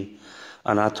के लिए,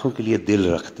 अनाथों के लिए दिल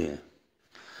रखते हैं।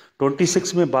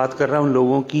 26 में बात कर रहा है उन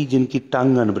लोगों की जिनकी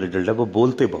टंग अनब्रिडल्ड है, वो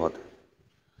बोलते बहुत है।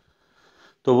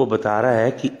 तो वो बता रहा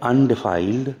है कि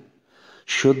अनडिफाइल्ड,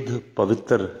 शुद्ध,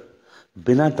 पवित्र,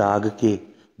 बिना दाग के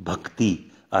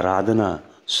भक्ति, आराधना,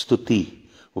 स्तुति,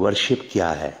 वर्शिप क्या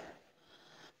है।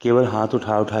 केवल हाथ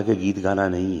उठा उठा के गीत गाना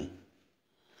नहीं है,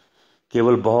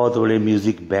 केवल बहुत बड़े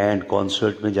म्यूजिक बैंड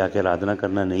कॉन्सर्ट में जाकर आराधना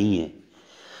करना नहीं है।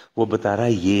 वो बता रहा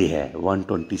है ये है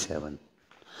 1:27।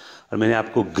 और मैंने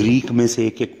आपको ग्रीक में से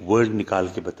एक एक वर्ड निकाल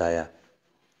के बताया,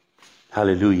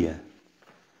 हालेलुया,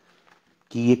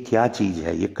 कि ये क्या चीज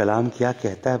है, ये कलाम क्या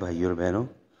कहता है भाइयों और बहनों।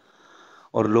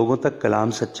 और लोगों तक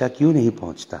कलाम सच्चा क्यों नहीं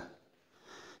पहुंचता?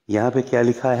 यहां पे क्या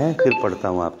लिखा है, फिर पढ़ता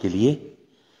हूं आपके लिए।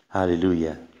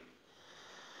 हालेलुया।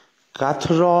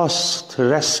 काथरोस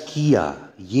थेरेस्किया,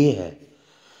 ये है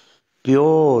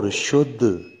प्योर,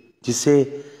 शुद्ध, जिसे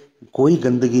कोई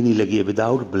गंदगी नहीं लगी है,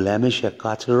 विदाउट ब्लेमिश है।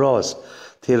 काथरोस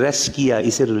थेरेस्किया,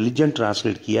 इसे रिलीजन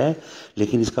ट्रांसलेट किया है,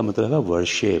 लेकिन इसका मतलब है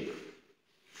वर्शिप।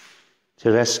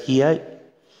 थेरेस्किया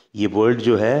ये वर्ड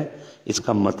जो है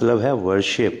इसका मतलब है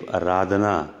वर्शिप,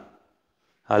 आराधना।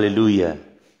 हालेलुया।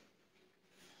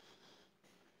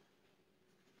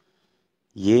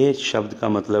 ये शब्द का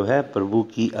मतलब है प्रभु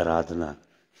की आराधना,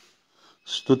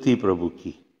 स्तुति प्रभु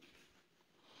की।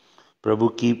 प्रभु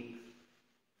की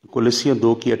कुलसियों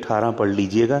 2:18 पढ़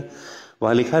लीजिएगा,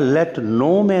 वहां लिखा late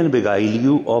no man beguile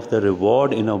you of the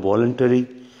reward in a voluntary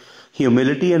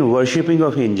humility and worshipping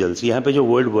of angels. यहां पे जो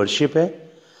वर्ड वर्शिप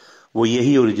है वो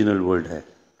यही ओरिजिनल वर्ड है।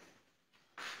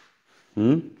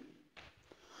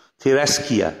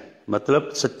 थेरेस्किया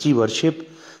मतलब सच्ची वर्शिप,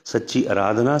 सच्ची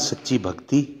आराधना, सच्ची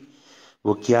भक्ति।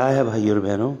 वो क्या है भाई और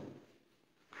बहनों?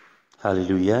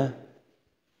 हालेलुया।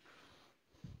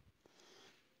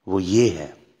 वो ये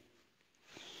है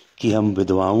कि हम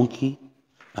विधवाओं की,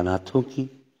 अनाथों की,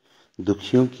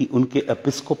 दुखियों की, उनके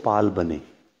एपिस्कोपाल बने।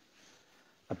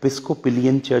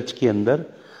 एपिस्कोपिलियन चर्च के अंदर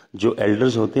जो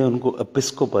एल्डर्स होते हैं उनको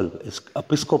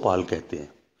एपिस्कोपाल कहते हैं,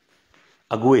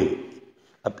 अगुए।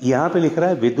 अब यहां पे लिख रहा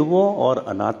है विधवों और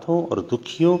अनाथों और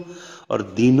दुखियों और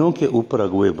दीनों के ऊपर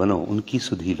अगुए बनो, उनकी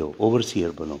सुधि लो,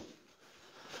 ओवरसीयर बनो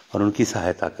और उनकी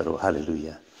सहायता करो।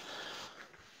 हालेलुया।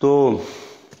 तो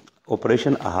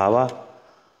ऑपरेशन अहावा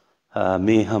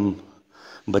में हम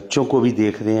बच्चों को भी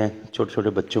देख रहे हैं, छोटे छोटे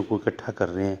बच्चों को इकट्ठा कर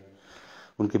रहे हैं,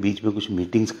 उनके बीच में कुछ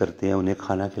मीटिंग्स करते हैं, उन्हें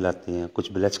खाना खिलाते हैं,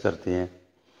 कुछ ब्लेस करते हैं।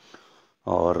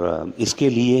 और इसके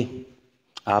लिए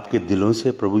आपके दिलों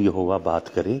से प्रभु यहोवा बात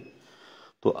करे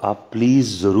तो आप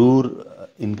प्लीज़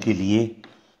ज़रूर इनके लिए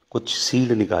कुछ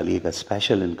सीड निकालिएगा,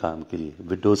 स्पेशल इन काम के लिए,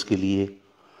 विडोज़ के लिए,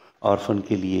 ऑर्फन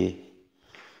के लिए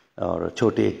और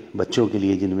छोटे बच्चों के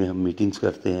लिए जिनमें हम मीटिंग्स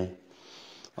करते हैं।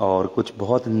 और कुछ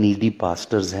बहुत नीडी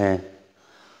पास्टर्स हैं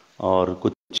और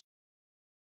कुछ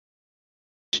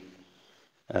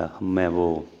मैं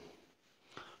वो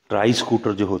ट्राई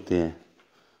स्कूटर जो होते हैं,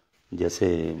 जैसे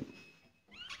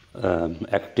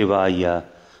एक्टिवा या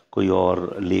कोई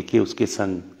और लेके उसके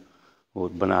संग वो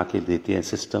बना के देते हैं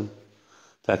सिस्टम,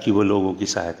 ताकि वो लोगों की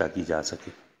सहायता की जा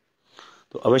सके।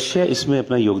 तो अवश्य इसमें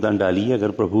अपना योगदान डालिए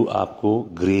अगर प्रभु आपको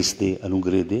ग्रेस दे,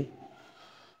 अनुग्रह दे।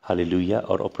 हालेलुया।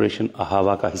 और ऑपरेशन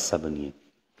अहावा का हिस्सा बनिए।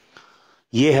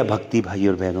 ये है भक्ति भाई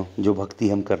और बहनों, जो भक्ति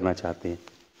हम करना चाहते हैं,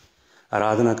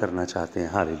 आराधना करना चाहते हैं।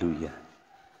 हालेलुया।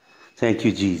 Thank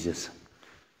you Jesus.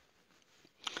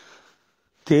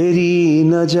 तेरी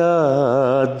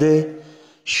नजात दे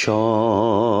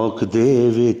शौक दे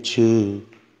विच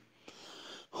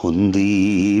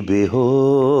हुंदी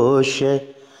बेहोश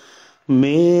है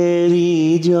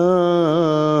मेरी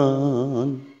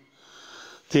जान,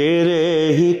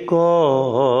 तेरे ही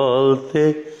कौल ते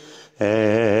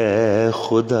ऐ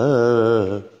खुदा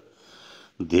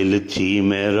दिल थी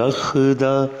मैं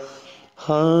रखदा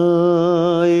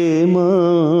हाय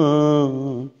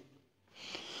मान,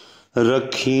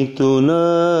 रखी तू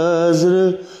नजर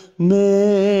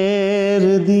मेर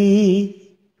दी,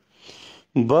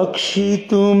 बख्शी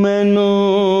तू मैनू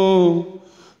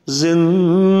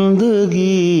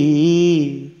जिंदगी,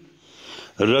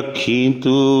 रखी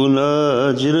तू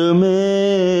नजर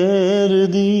मेर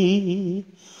दी,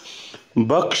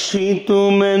 बख्शी तू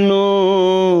मैनू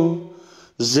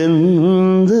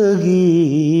जिंदगी,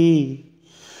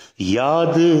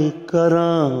 याद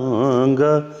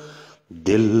करांगा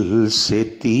दिल से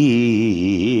ती,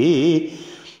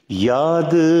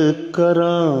 याद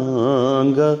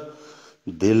करांगा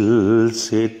दिल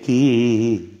से ती,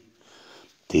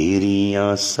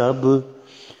 तेरियां सब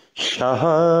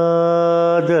शहादतां,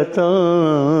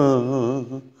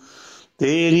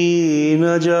 तेरी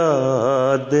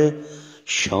नजात दे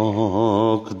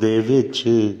शौक दे विच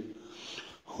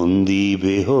हुंदी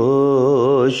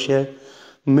बेहोश है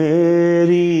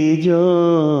मेरी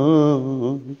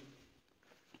जान,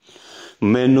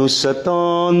 मैनू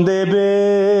सतांदे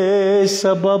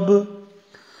बेसबब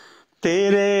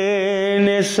तेरे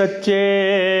ने सच्चे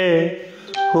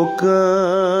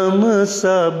हुक्म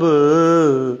सब,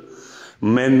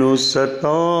 मैनू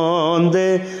सतांदे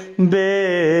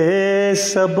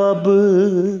बेसबब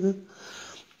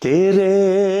तेरे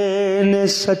ने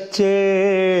सच्चे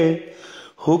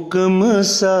हुक्म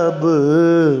सब,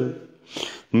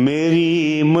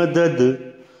 मेरी मदद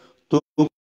तू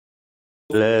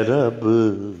ले रब,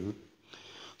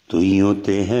 तुइयों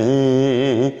ते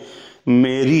हैं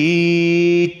मेरी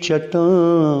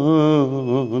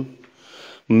चट्टान,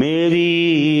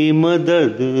 मेरी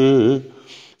मदद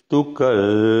तू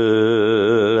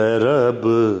कल रब,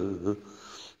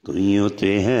 तू यूं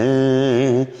ते है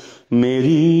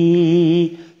मेरी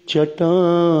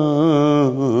चट्टान,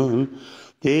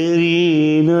 तेरी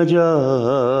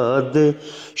नजात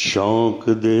शौक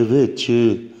दे विच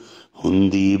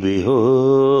हुंदी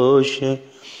बेहोश है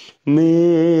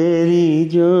मेरी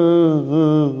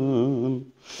जान।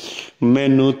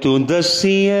 मैनू तू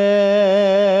दसी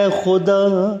है खुदा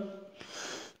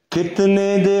कितने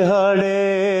दिहाड़े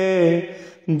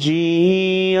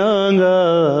जियांगा,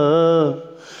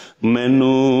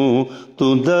 मैनू तू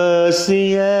दसी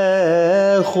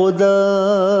है खुदा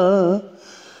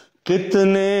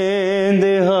कितने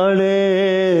दिहाड़े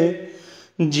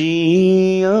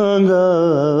जियांगा,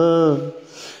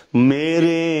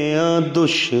 मेरे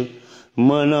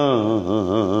दुश्मनां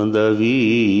दा वी,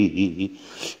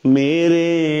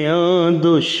 मेरे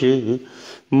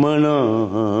दुश्मनां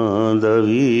दा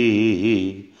वी,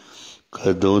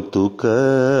 कदों तू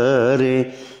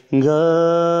करेगा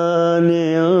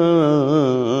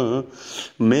न्याय,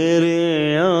 मेरे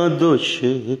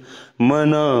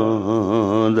दुश्मनां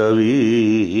दा वी,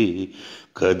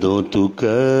 कदों तू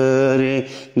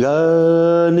करेगा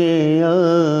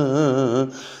न्याय,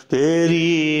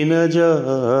 तेरी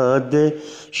नजात दे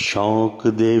शौक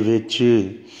दे विच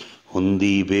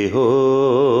हुंदी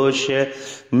बेहोश है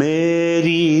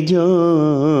मेरी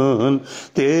जान,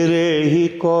 तेरे ही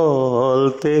कौल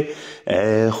ते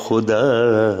ऐ खुदा,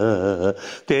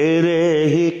 तेरे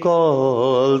ही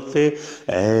कौल ते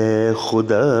ऐ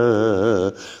खुदा,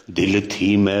 दिल थी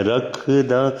मैं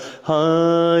रखदा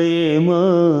हां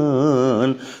ईमान,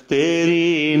 तेरी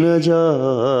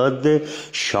नजात दे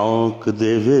शौक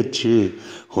दे विच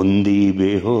हुंदी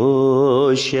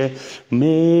बेहोश है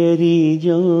मेरी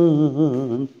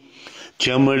जान।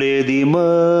 चमड़े दी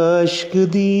मश्क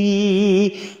दी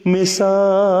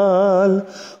मिसाल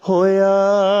होया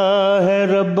है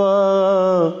रब्बा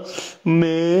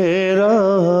मेरा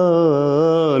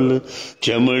हाल,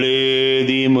 चमड़े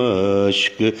दी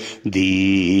मश्क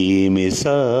दी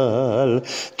मिसाल,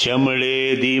 चमड़े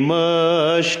दी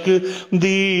मश्क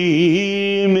दी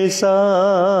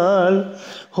मिसाल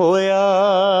होया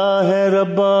है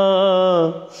रब्बा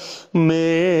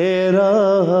मेरा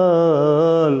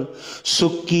हाल,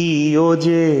 सुक्की ओ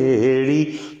जेड़ी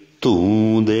तू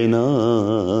दे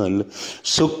नाल,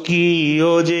 सुक्की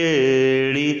ओ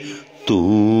जेड़ी तू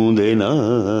दे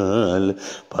नाल,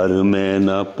 पर मैं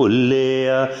ना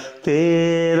भुल्लिया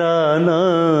तेरा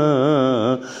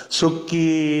नां,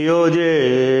 सुक्की ओ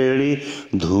जेड़ी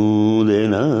धू दे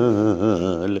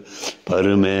नाल, पर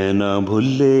मैं ना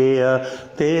भुल्लिया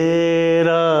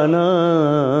तेरा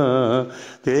नां,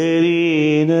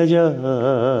 तेरी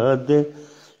नजात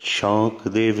शौक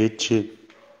दे विच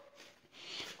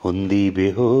हुंदी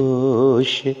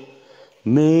बेहोश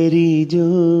मेरी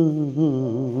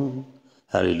जान।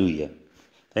 Hallelujah,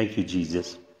 thank you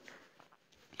Jesus.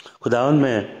 खुदावन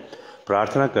मैं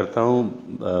प्रार्थना करता हूँ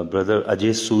ब्रदर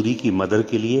अजय सूरी की मदर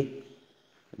के लिए,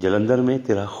 जलंधर में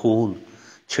तेरा खून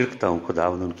छिड़कता हूँ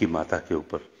खुदावन उनकी माता के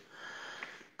ऊपर,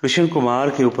 कृष्ण कुमार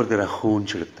के ऊपर तेरा खून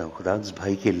छिड़कता हूँ खुदा, उस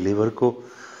भाई के लिवर को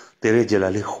तेरे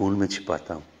जलाली खून में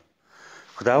छिपाता हूँ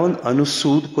खुदावन,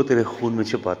 अनुसूद को तेरे खून में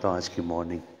छिपाता हूँ आज की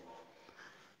मॉर्निंग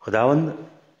खुदावन,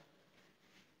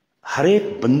 हर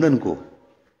एक बंधन को,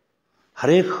 हर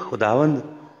एक खुदावन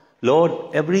Lord,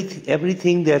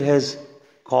 everything that has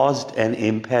caused an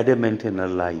impediment in her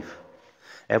life,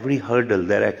 every hurdle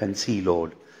that I can see,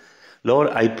 Lord,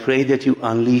 I pray that you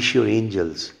unleash your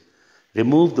angels,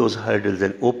 remove those hurdles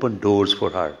and open doors for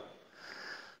her.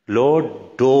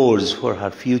 Lord, doors for her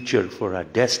future, for her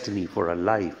destiny, for her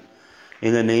life.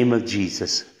 In the name of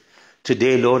Jesus.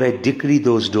 Today, Lord, I decree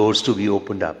those doors to be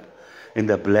opened up. In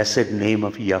the blessed name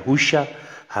of Yahushua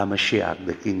HaMashiach,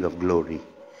 the King of Glory.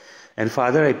 And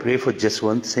Father, I pray for just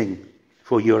one thing,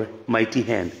 for your mighty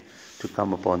hand to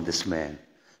come upon this man.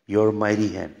 Your mighty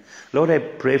hand. Lord, I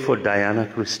pray for Diana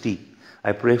Christie.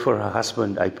 I pray for her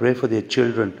husband. I pray for their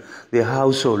children, their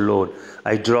household, Lord.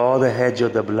 I draw the hedge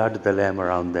of the blood of the Lamb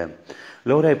around them.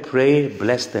 Lord, I pray,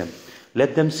 bless them.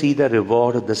 Let them see the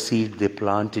reward of the seed they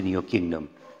plant in your kingdom.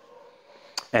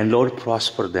 And Lord,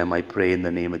 prosper them, I pray, in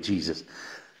the name of Jesus.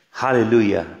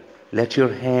 Hallelujah. Let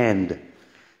your hand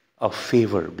of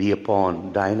favor be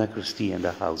upon Diana Christie and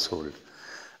the household.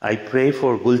 I pray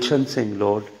for Gulshan Singh,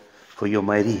 Lord, for your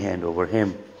mighty hand over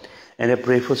him. And I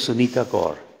pray for Sunita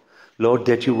Kaur, Lord,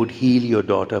 that you would heal your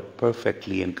daughter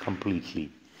perfectly and completely.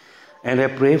 And I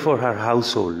pray for her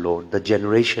household, Lord, the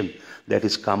generation that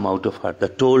is come out of her, the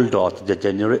Toldoth,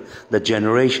 the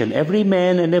generation. Every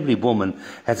man and every woman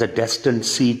has a destined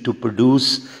seed to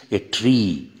produce a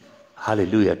tree.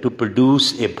 Hallelujah. To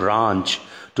produce a branch,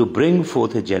 to bring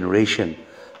forth a generation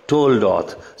told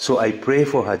doth. So I pray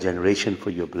for her generation for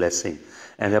your blessing.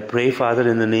 And I pray, Father,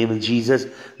 in the name of Jesus,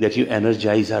 that you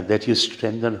energize her, that you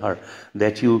strengthen her,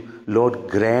 that you, Lord,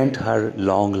 grant her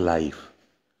long life.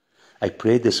 I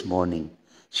pray this morning,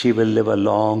 she will live a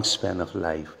long span of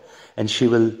life, and she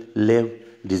will live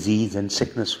disease and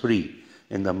sickness free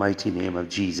in the mighty name of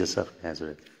Jesus of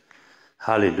Nazareth.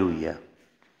 Hallelujah.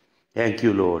 Thank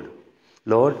you, Lord.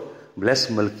 Lord, bless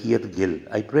Malkiyat Gill.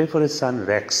 I pray for his son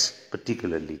Rex,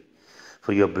 particularly,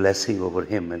 for your blessing over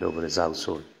him and over his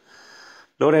household.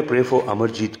 Lord, I pray for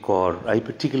Amarjit Kaur. I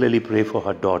particularly pray for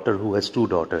her daughter who has 2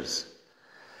 daughters.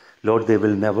 Lord, they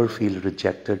will never feel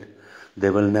rejected.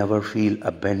 They will never feel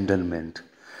abandonment.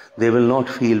 They will not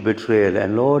feel betrayal.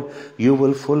 And Lord, you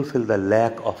will fulfill the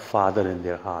lack of father in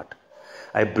their heart.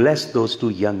 I bless those 2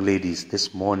 young ladies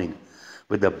this morning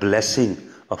with the blessing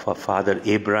of our father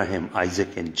Abraham,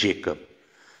 Isaac, and Jacob.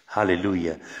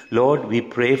 Hallelujah. Lord, we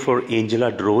pray for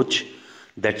Angela Droch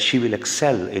that she will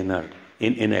excel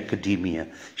in academia.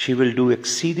 She will do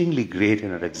exceedingly great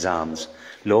in her exams.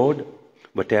 Lord,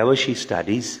 whatever she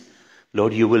studies,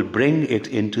 Lord, you will bring it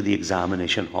into the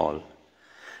examination hall.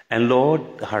 And Lord,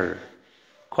 her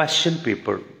question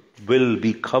paper will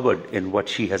be covered in what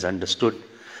she has understood,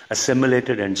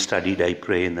 assimilated and studied, I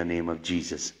pray in the name of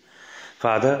Jesus.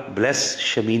 Father, bless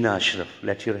Shamina Ashraf.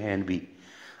 Let your hand be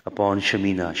upon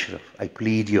Shamina Ashraf. I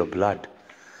plead your blood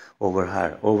over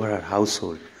her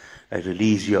household. I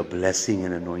release your blessing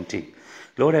and anointing.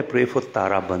 Lord, I pray for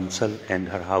Tara Bansal and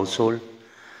her household,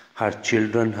 her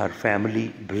children, her family.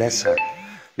 Bless her.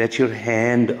 Let your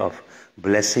hand of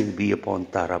blessing be upon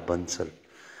Tara Bansal.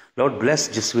 Lord, bless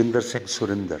Jaswinder Singh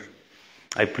Surinder.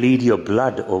 I plead your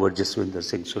blood over Jaswinder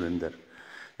Singh Surinder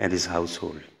and his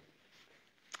household.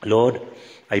 Lord,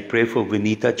 I pray for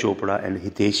Vinita Chopra and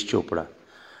Hitesh Chopra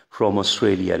from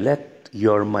Australia. Let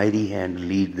your mighty hand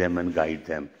lead them and guide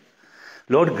them.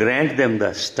 Lord, grant them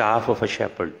the staff of a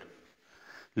shepherd.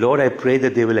 Lord, I pray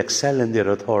that they will excel in their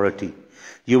authority.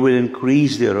 You will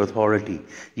increase their authority.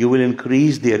 You will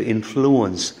increase their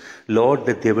influence. Lord,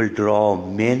 that they will draw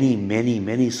many, many,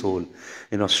 many souls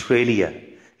in Australia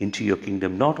into your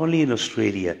kingdom. Not only in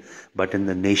Australia, but in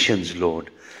the nations, Lord.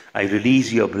 I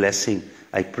release your blessing.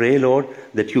 I pray, Lord,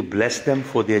 that you bless them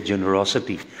for their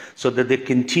generosity so that they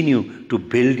continue to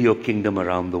build your kingdom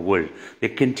around the world. They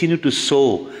continue to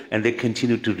sow and they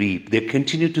continue to reap. They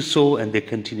continue to sow and they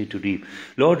continue to reap.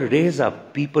 Lord, raise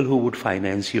up people who would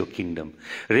finance your kingdom.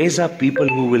 Raise up people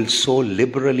who will sow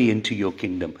liberally into your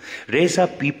kingdom. Raise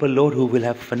up people, Lord, who will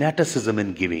have fanaticism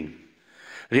in giving.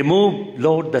 Remove,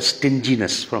 Lord, the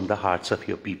stinginess from the hearts of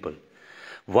your people.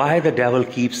 Why the devil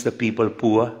keeps the people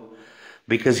poor?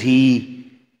 Because he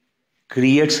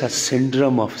creates a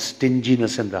syndrome of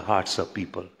stinginess in the hearts of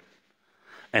people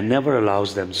and never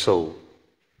allows them sow.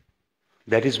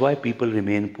 That is why people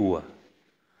remain poor.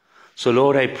 So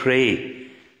Lord, I pray,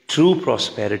 true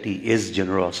prosperity is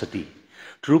generosity.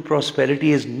 True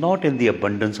prosperity is not in the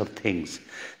abundance of things.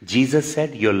 Jesus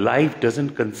said, your life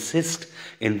doesn't consist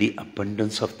in the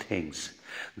abundance of things.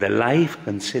 The life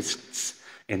consists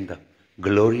in the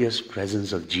glorious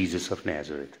presence of Jesus of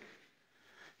Nazareth.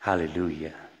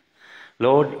 Hallelujah.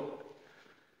 Lord,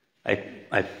 I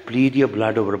plead your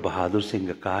blood over Bahadur Singh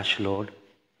Akash, Lord.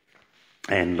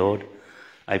 And Lord,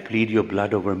 I plead your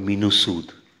blood over Meenu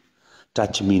Sood.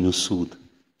 Touch Meenu Sood.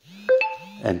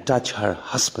 And touch her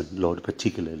husband, Lord,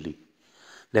 particularly.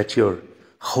 Let your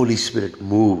Holy Spirit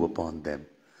move upon them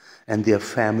and their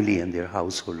family and their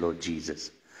household, Lord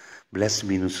Jesus. Bless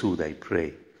Meenu Sood, I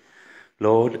pray.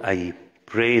 Lord, I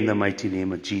pray in the mighty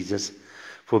name of Jesus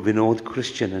for Vinod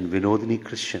Christian and Vinodini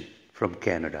Christian from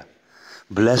Canada.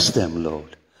 Bless them,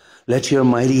 Lord. Let your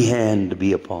mighty hand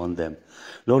be upon them.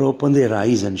 Lord, open their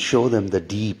eyes and show them the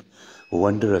deep,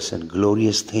 wondrous and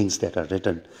glorious things that are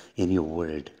written in your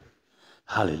word.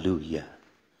 Hallelujah.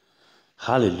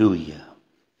 Hallelujah.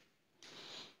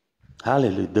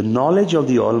 Hallelujah. The knowledge of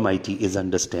the Almighty is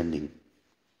understanding,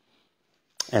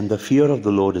 and the fear of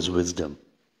the Lord is wisdom.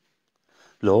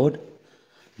 Lord,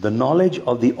 the knowledge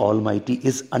of the Almighty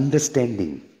is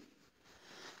understanding,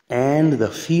 and the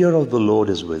fear of the Lord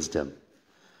is wisdom.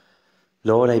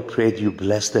 Lord, I pray that you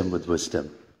bless them with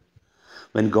wisdom.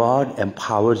 When God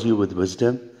empowers you with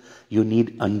wisdom, you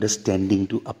need understanding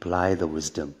to apply the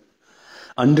wisdom.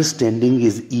 Understanding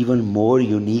is even more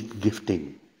unique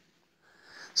gifting.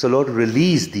 So Lord,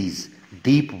 release these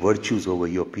deep virtues over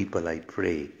your people, I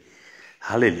pray.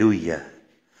 Hallelujah.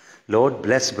 Lord,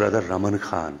 bless Brother Raman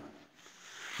Khan.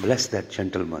 Bless that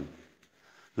gentleman.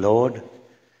 Lord,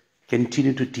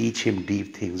 continue to teach him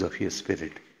deep things of your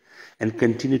spirit and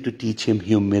continue to teach him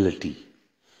humility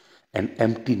and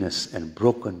emptiness and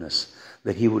brokenness,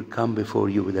 that he would come before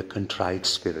you with a contrite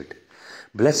spirit.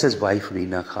 Bless his wife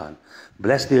Reena Khan.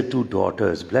 Bless their 2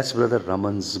 daughters. Bless Brother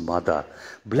Raman's mother.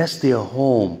 Bless their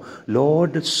home.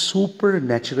 Lord,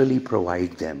 supernaturally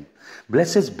provide them.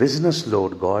 Bless his business,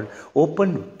 Lord God.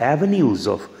 Open avenues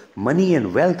of money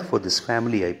and wealth for this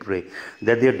family, I pray,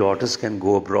 that their daughters can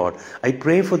go abroad. I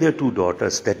pray for their 2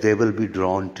 daughters that they will be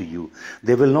drawn to you.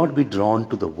 They will not be drawn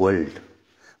to the world,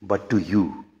 but to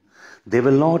you. They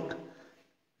will not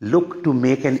look to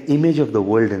make an image of the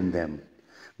world in them,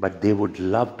 but they would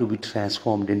love to be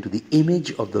transformed into the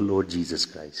image of the Lord Jesus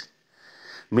Christ.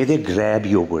 May they grab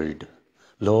your word.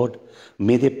 Lord,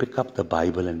 may they pick up the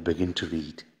Bible and begin to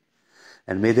read.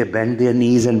 And may they bend their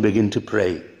knees and begin to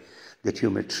pray that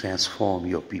you may transform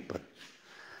your people.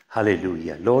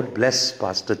 Hallelujah. Lord, bless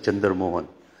Pastor Chandra Mohan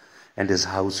and his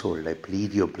household. I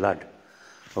plead your blood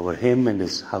over him and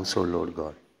his household, Lord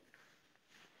God.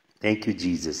 Thank you,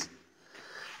 Jesus.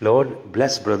 Lord,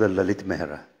 bless Brother Lalit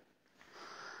Mehra.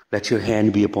 Let your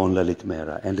hand be upon Lalit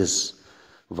Mehra and his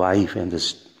wife and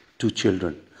his 2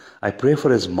 children. I pray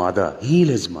for his mother. Heal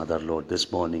his mother, Lord,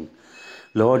 this morning.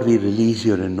 Lord, we release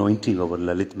your anointing over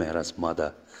Lalit Mehra's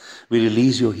mother. We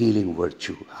release your healing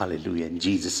virtue. Hallelujah, in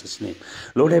Jesus' name.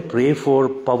 Lord, I pray for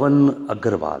Pawan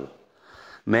Agarwal,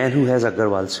 man who has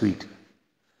Agarwal Sweet,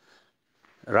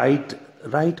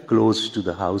 right close to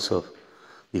the house of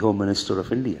the Home Minister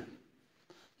of India.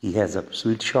 He has a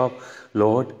sweet shop.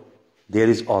 Lord, there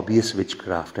is obvious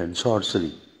witchcraft and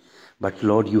sorcery. But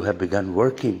Lord, you have begun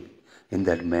working in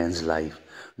that man's life.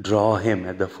 Draw him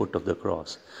at the foot of the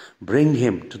cross. Bring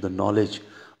him to the knowledge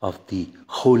of the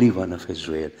Holy One of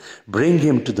Israel. Bring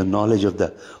him to the knowledge of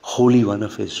the Holy One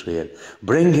of Israel.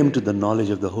 Bring him to the knowledge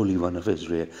of the Holy One of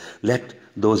Israel. Let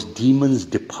those demons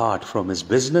depart from his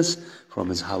business, from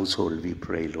his household, we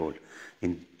pray, Lord.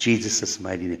 In Jesus'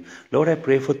 mighty name. Lord, I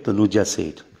pray for Tanuja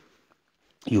Seth.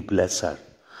 You bless her.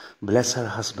 Bless her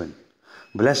husband.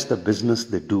 Bless the business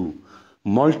they do.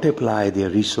 Multiply their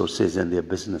resources and their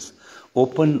business.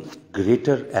 Open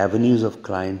greater avenues of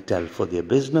clientele for their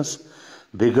business.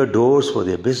 Bigger doors for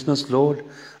their business, Lord.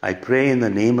 I pray in the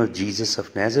name of Jesus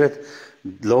of Nazareth,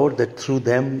 Lord, that through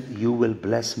them you will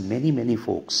bless many, many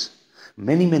folks.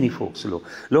 Many, many folks, Lord.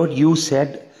 Lord, you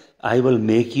said, I will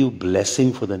make you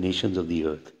blessing for the nations of the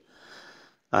earth.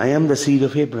 I am the seed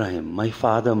of Abraham. My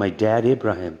father, my dad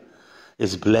Abraham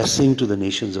is blessing to the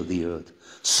nations of the earth.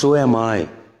 So am I.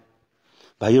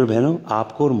 भाई और बहनों,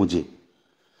 आपको और मुझे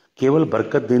केवल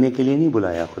बरकत देने के लिए नहीं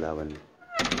बुलाया खुदावन ने।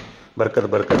 बरकत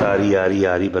बरकत आ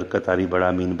रही बरकत आ रही,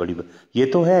 बड़ा मीन बड़ी ये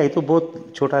तो है, ये तो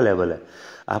बहुत छोटा लेवल है।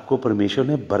 आपको परमेश्वर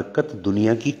ने बरकत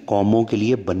दुनिया की कौमों के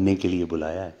लिए बनने के लिए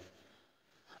बुलाया है।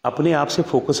 अपने आप से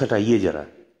फोकस हटाइए जरा।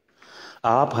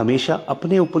 आप हमेशा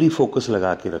अपने ऊपर ही फोकस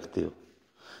लगा के रखते हो।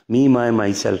 मी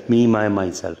my self, me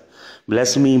my self,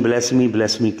 bless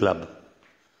me club.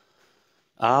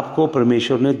 आपको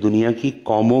परमेश्वर ने दुनिया की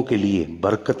कौमों के लिए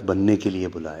बरकत बनने के लिए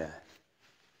बुलाया है।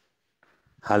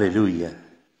 Hallelujah,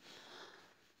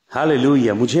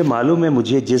 hallelujah. मुझे मालूम है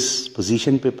मुझे जिस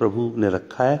पोजीशन पे प्रभु ने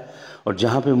रखा है और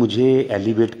जहां पे मुझे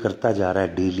एलिवेट करता जा रहा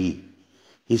है daily,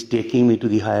 he is taking me to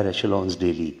the higher एशेलॉन्स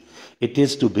daily. It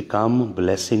is to become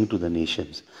blessing to the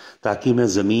Nations, ताकि मैं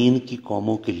जमीन की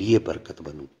कौमों के लिए बरकत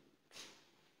बनूं।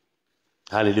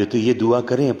 हालेलुया। तो ये दुआ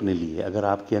करें अपने लिए। अगर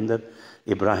आपके अंदर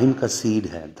इब्राहिम का सीड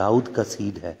है, दाऊद का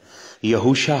सीड है,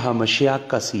 यहूशा मशियाक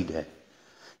का सीड है,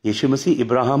 यीशु मसीह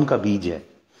इब्राहिम का बीज है,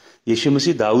 यीशु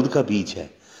मसीह दाऊद का बीज है,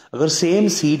 अगर सेम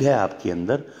सीड है आपके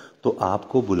अंदर, तो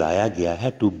आपको बुलाया गया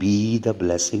है to be the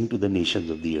blessing to the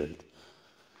Nations of the earth.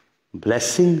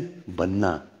 Blessing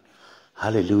बनना।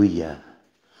 हालेलुया।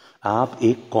 आप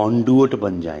एक कॉन्डुइट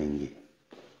बन जाएंगे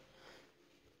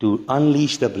to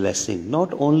unleash the blessing,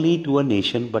 not only to a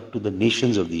nation but to the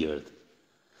Nations of the earth.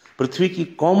 पृथ्वी की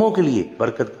कौमों के लिए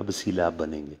बरकत का वसीला आप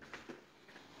बनेंगे।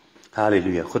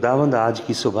 हालेलुया। खुदावंद आज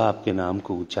की सुबह आपके नाम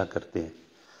को ऊंचा करते हैं,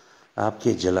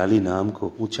 आपके जलाली नाम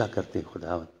को ऊंचा करते हैं।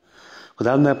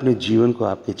 खुदावंद मैं अपने जीवन को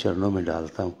आपके चरणों में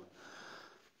डालता हूं।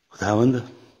 खुदावंद,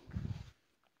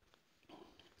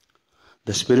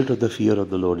 the spirit of the fear of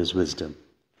the Lord is wisdom.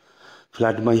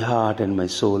 Flood my heart and my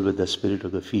soul with the spirit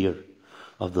of the fear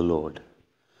of the Lord,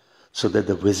 so that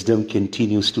the wisdom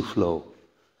continues to flow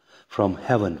from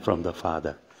heaven, from the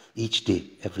Father, each day,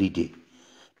 every day,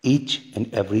 each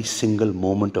and every single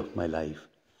moment of my life.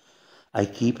 I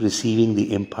keep receiving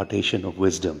the impartation of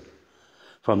wisdom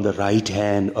from the right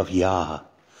hand of Yah,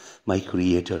 my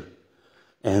Creator,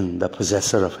 and the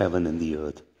possessor of heaven and the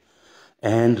earth.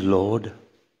 And Lord,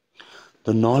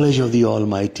 the knowledge of the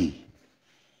Almighty,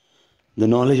 the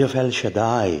knowledge of El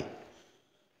Shaddai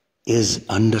is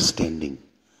understanding.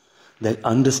 that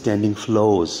understanding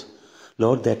flows.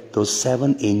 Lord, that those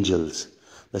 7 angels,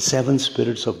 the 7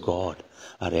 spirits of God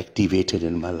are activated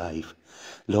in my life.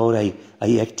 Lord, I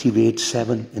activate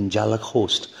 7 angelic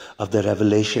hosts of the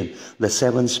revelation, the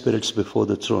 7 spirits before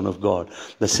the throne of God,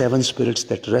 the 7 spirits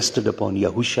that rested upon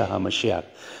Yahushua HaMashiach.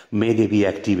 May they be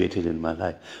activated in my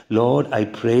life. Lord, I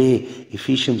pray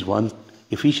Ephesians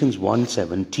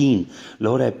 1:17.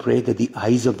 Lord, I pray that the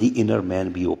eyes of the inner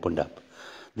man be opened up.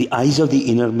 The eyes of the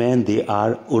inner man, they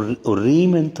are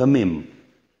Urim and Thummim.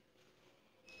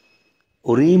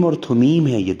 उरीम और थुमीम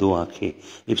है ये 2 आंखें.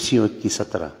 इफ्सियों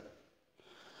 1:17.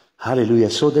 Hallelujah.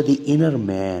 So that the inner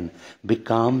man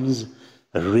becomes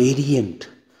radiant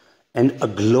and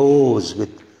aglows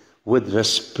with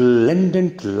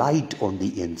resplendent light on the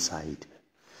inside.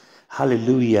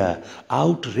 Hallelujah.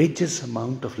 Outrageous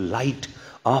amount of light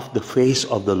off the face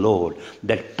of the Lord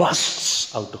that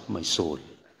bursts out of my soul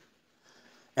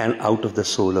and out of the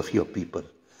soul of your people.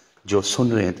 जो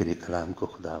सुन रहे हैं तेरे कलाम को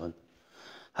खुदावंद.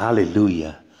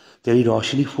 Hallelujah. तेरी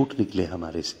रोशनी फूट निकले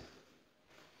हमारे से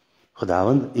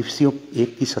खुदावंद. इफ्सियों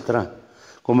 1:17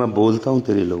 को मैं बोलता हूं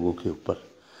तेरे लोगों के ऊपर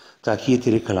ताकि ये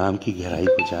तेरे कलाम की गहराई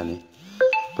को जाने.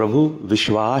 प्रभु,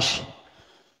 विश्वास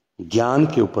ज्ञान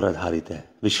के ऊपर आधारित है.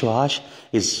 विश्वास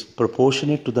is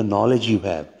proportionate to the knowledge you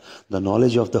have, the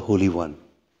knowledge of the Holi one.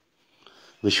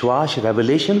 विश्वास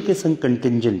रेवलेशन के संग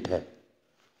कंटिंजेंट है,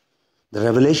 the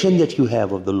revelation that you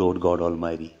have of the Lord God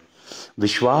almighty.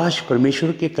 विश्वास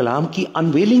परमेश्वर के कलाम की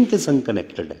अनवेलिंग के संग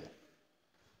कनेक्टेड है.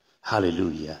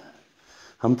 हालेलुया.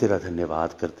 हम तेरा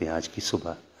धन्यवाद करते हैं आज की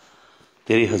सुबह,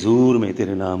 तेरे हजूर में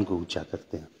तेरे नाम को ऊंचा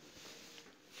करते हैं.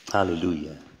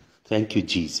 हालेलुया. Thank you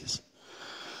Jesus.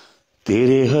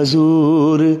 तेरे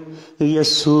हजूर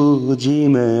यसू जी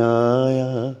मैं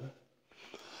आया,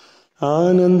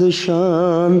 आनंद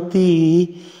शांति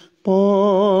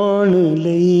पाउण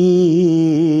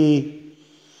लई.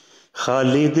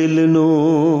 खाली दिल नू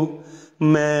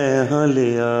मैं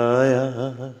हले आया,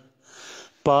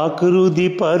 पाक रूह दी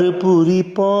भरपूरी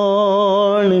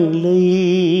पाउण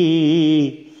लई.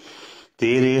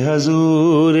 तेरे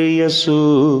हजूर यसू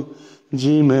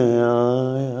जी मैं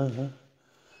आया,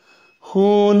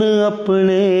 खून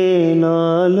अपने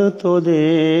नाल तो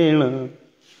देना.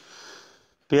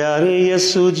 प्यारे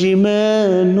यसू जी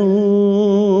मैनू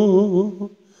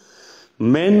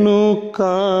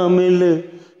कामिल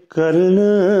करन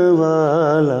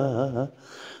वाला,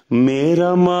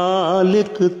 मेरा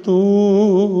मालिक तू.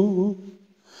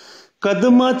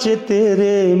 कदमां च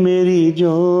तेरे मेरी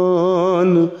जान.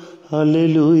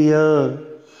 हालेलुया.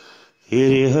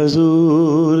 तेरे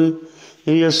हजूर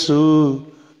यसू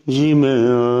जी मैं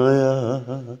आया,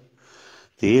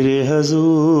 तेरे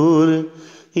हजूर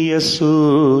यसू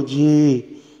जी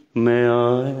मैं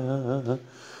आया,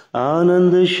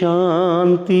 आनंद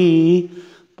शांति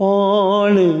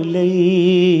पाउण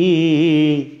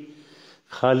लई.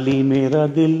 खाली मेरा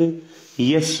दिल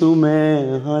यसू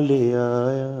मैं हाले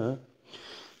आया,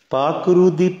 पाक रूह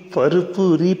दी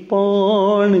भरपूरी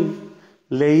पाउण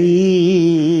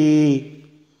लई.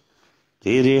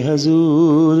 तेरे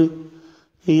हजूर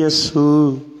यसू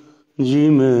जी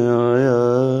मैं आया.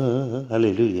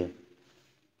 हालेलुया.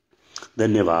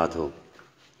 धन्यवाद हो.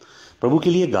 प्रभु के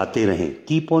लिए गाते रहें.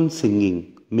 Keep on singing,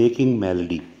 making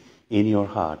melody in your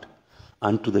heart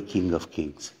unto the King of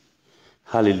Kings.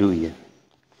 Hallelujah.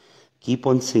 Keep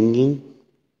on singing.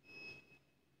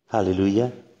 Hallelujah.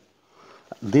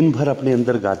 दिन भर अपने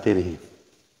अंदर गाते रहें.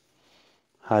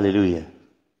 Hallelujah.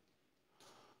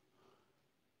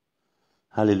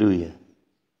 Hallelujah.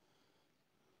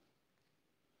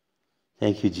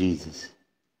 Thank you, Jesus.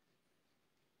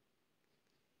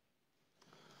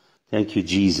 Thank you,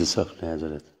 Jesus of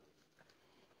Nazareth.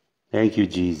 Thank you,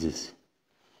 Jesus.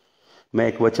 मैं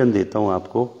एक वचन देता हूं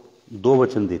आपको, 2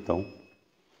 वचन देता हूं,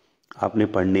 आपने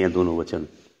पढ़ने हैं दोनों वचन.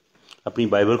 अपनी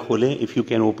बाइबल खोलें. If you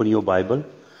can open your Bible,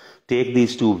 take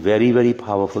these 2 very very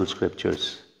powerful scriptures.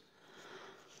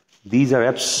 These are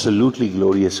absolutely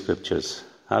glorious scriptures.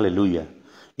 Hallelujah.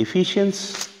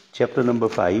 Efficiency chapter number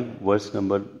 5 verse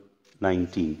number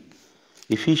 19.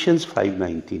 Efficiency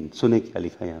 5:19. सुने क्या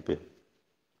लिखा है यहां पे.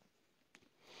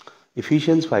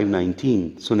 इफिशियंस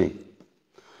 5:19 सुने.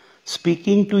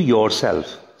 Speaking to your self.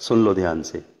 सुन लो ध्यान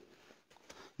से,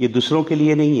 ये दूसरों के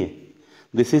लिए नहीं है.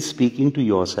 This is speaking to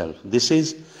your self. This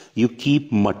is you keep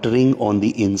muttering on the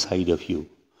inside of you.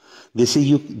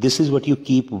 This is what you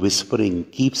keep whispering,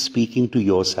 keep speaking to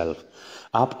your self.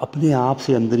 आप अपने आप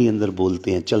से अंदर ही अंदर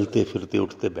बोलते हैं, चलते फिरते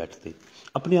उठते बैठते,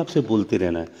 अपने आप से बोलते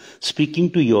रहना है. Speaking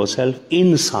to your self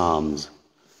in Sam's.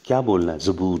 क्या बोलना है?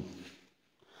 ज़बूर.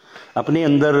 अपने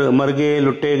अंदर मर गए,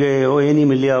 लुटे गए, ओ ये नहीं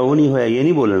मिलिया, वो नहीं होया, ये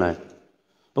नहीं बोलना है.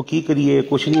 वो की करिए,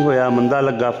 कुछ नहीं होया, मंदा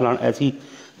लगा फलान, ऐसी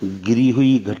गिरी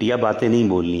हुई घटिया बातें नहीं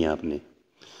बोलनी आपने।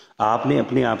 आपने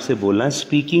अपने आप से बोलना है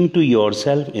speaking to your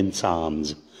self in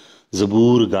Sam's,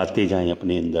 ज़बूर गाते जाएं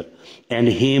अपने अंदर, एंड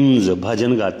हिम्स,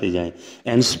 भजन गाते जाएं,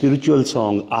 एंड स्पिरिचुअल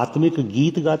सॉन्ग, आत्मिक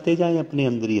गीत गाते जाएं अपने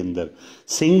अंदर ही अंदर,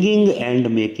 singing and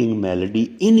making melody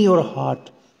in your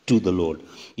heart to the Lord.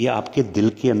 ये आपके दिल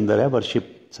के अंदर है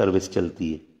वर्शिप सर्विस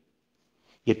चलती है,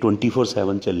 ये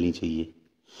 24/7 चलनी चाहिए।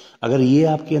 अगर ये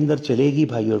आपके अंदर चलेगी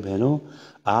भाई और बहनों,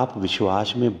 आप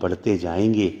विश्वास में बढ़ते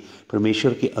जाएंगे,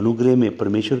 परमेश्वर के अनुग्रह में,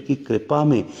 परमेश्वर की कृपा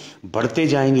में बढ़ते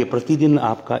जाएंगे, प्रतिदिन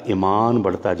आपका ईमान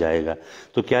बढ़ता जाएगा।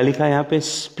 तो क्या लिखा है यहाँ पे?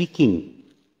 Speaking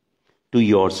to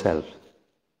your self.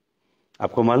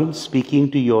 आपको मालूम स्पीकिंग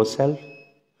टू योर सेल्फ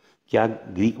क्या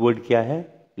ग्रीक वर्ड क्या है?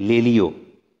 लेलियो।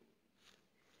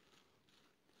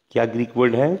 क्या ग्रीक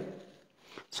वर्ड है?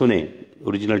 सुने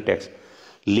ओरिजिनल टेक्स्ट,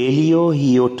 लेलियो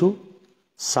हियोटू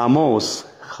सामोस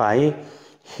खाए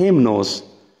हिमनोस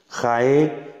खाए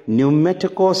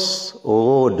न्यूमेटिकोस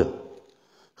ओड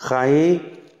खाए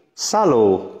सालो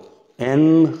N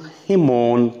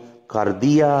हिमोन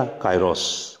कार्दिया Kairos.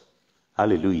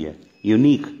 Hallelujah.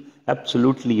 Unique,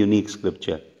 absolutely unique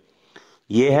scripture.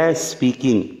 ये है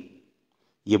स्पीकिंग,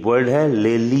 ये वर्ड है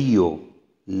लेलियो।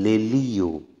 लेलियो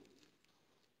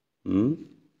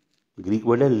ग्रीक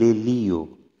वर्ड है लेलियो।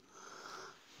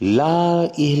 La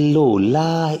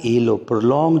elo,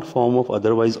 prolonged form of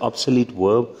otherwise obsolete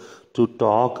verb to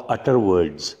talk, utter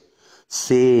words,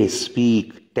 say,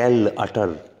 speak, tell, utter.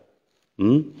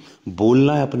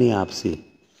 बोलना है अपने आप से,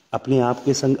 अपने आप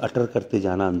के संग अटर करते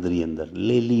जाना अंदर ही अंदर।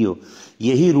 ले लियो,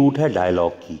 यही रूट है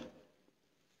डायलॉग की,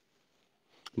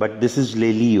 बट दिस इज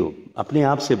ले लियो, अपने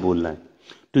आप से बोलना है।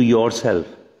 टू योर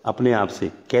सेल्फ, अपने आप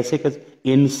से। कैसे?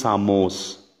 इन सामोस,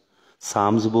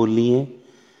 साम्स बोलनी है।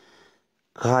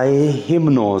 खाए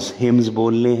हिमनोस, हिम्स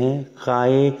बोलने हैं।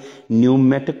 खाए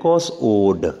न्यूमेटिकोस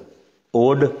ओड,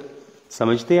 ओड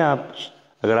समझते हैं आप?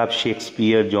 अगर आप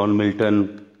शेक्सपियर, जॉन मिल्टन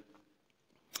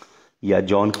या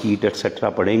जॉन कीट एक्सेट्रा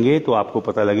पढ़ेंगे तो आपको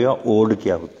पता लगेगा ओड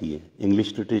क्या होती है।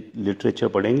 इंग्लिश लिटरेचर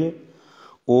पढ़ेंगे,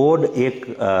 ओड एक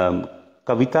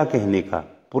कविता कहने का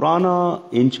पुराना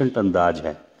एंशंट अंदाज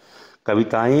है,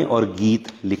 कविताएं और गीत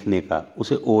लिखने का,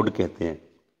 उसे ओड कहते हैं।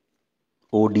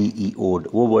 ODE, ओड,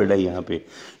 वो वर्ड है यहाँ पे।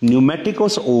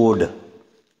 न्यूमेटिकोस ओड,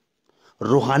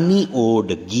 रूहानी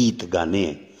ओड, गीत गाने,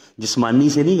 जिस्मानी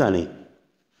से नहीं गाने,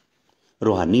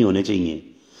 रूहानी होने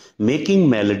चाहिए। मेकिंग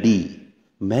मेलोडी,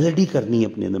 मेलोडी करनी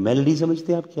है अपने अंदर। मेलोडी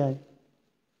समझते हैं आप क्या है?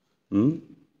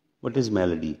 What is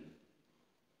melody?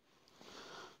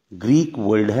 Greek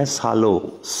word है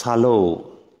सालो, सालो।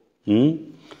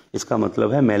 इसका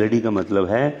मतलब है, मेलोडी का मतलब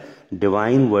है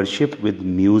divine worship with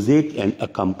music and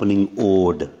accompanying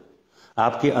odd.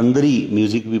 आपके अंदर ही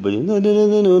म्यूजिक भी बजे,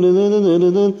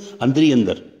 अंदर ही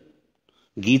अंदर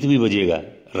गीत भी बजेगा,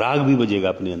 राग भी बजेगा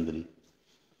अपने अंदर ही।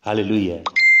 Hallelujah,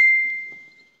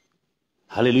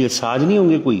 hallelujah. साज नहीं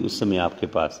होंगे कोई उस समय आपके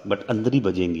पास, बट अंदर ही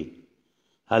बजेंगे।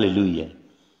 हालेलुया।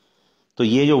 तो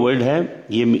ये जो वर्ड है,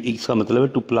 ये इसका मतलब है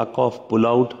to plug of, pull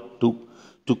out,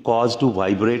 to cause to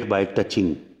vibrate bye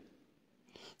touching,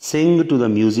 sing to the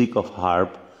music of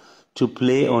harp, to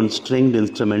play on stringed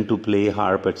instrument, to play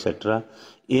harp, etc.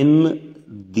 In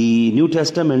the New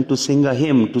Testament, to sing a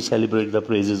hymn, to celebrate the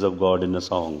praises of God in a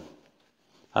song.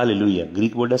 Hallelujah.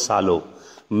 Greek word है सालो,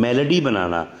 melody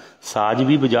बनाना। साज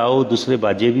भी बजाओ, दूसरे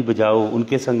बाजे भी बजाओ,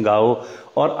 उनके संग गाओ,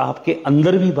 और आपके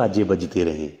अंदर भी बाजे बजते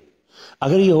रहें।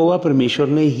 अगर ये होगा परमेश्वर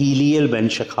ने हीलियल बेन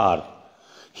शखार,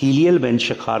 हीलियल बेन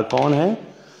शखार कौन है?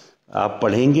 आप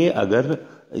पढ़ेंगे अगर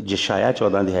यशायाह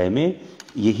 14 अध्याय में,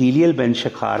 ये हीलियल बेन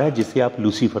शखार है जिसे आप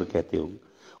लूसीफर कहते हो।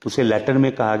 उसे लैटिन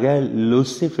में कहा गया है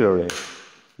लूसीफर, है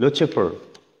लूसीफर,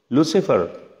 लूसीफर,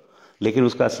 लेकिन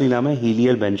उसका असली नाम है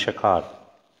हीलियल बेन शखार।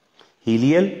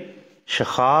 हीलियल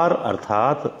शखार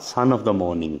अर्थात सन ऑफ द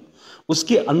मॉर्निंग।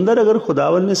 उसके अंदर अगर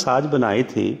खुदावन ने साज बनाए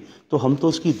थे तो हम तो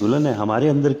उसकी दुल्हन है, हमारे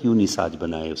अंदर क्यों नहीं साज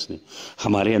बनाए उसने?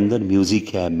 हमारे अंदर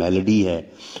म्यूजिक है, मेलोडी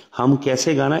है। हम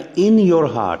कैसे गाना? इन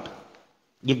योर हार्ट,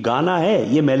 ये गाना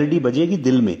है, ये मेलोडी बजेगी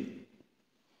दिल में।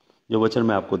 जो वचन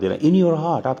मैं आपको दे रहा, इन योर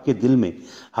हार्ट, आपके दिल में।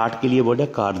 हार्ट के लिए वर्ड है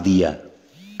कार्दिया,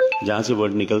 जहां से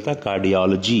वर्ड निकलता है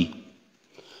कार्डियोलॉजी।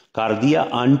 कार्दिया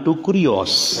आंटू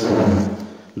कुरियोस,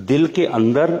 दिल के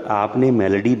अंदर आपने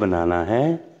मेलोडी बनाना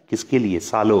है। किसके लिए?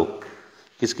 सालो।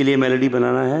 किसके लिए मेलोडी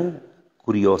बनाना है?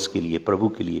 कुरियोस के लिए, प्रभु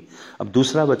के लिए। अब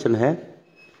दूसरा वचन है,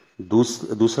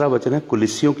 दूसरा वचन है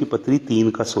कुलिस्सियों की पत्री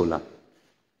 3 का 16।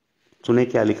 सुने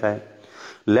क्या लिखा है?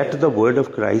 Let the word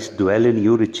of Christ dwell in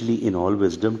you richly in all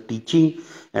wisdom, teaching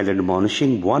and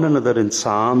admonishing one another in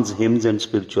psalms, hymns and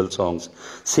spiritual songs,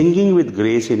 singing with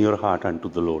grace in your heart unto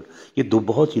the Lord. ये दो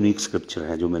बहुत unique scripture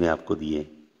हैं जो मैंने आपको दिए,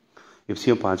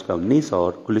 इफिसियों 5:19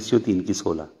 और कुलिस्सियों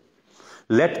 3:16.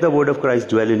 Let the word of Christ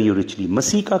dwell in you richly.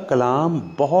 मसीह का कलाम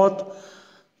बहुत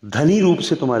धनी रूप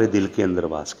से तुम्हारे दिल के अंदर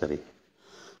वास करे.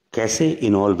 कैसे?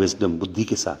 इन ऑल विजडम, बुद्धि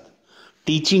के साथ.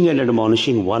 टीचिंग एंड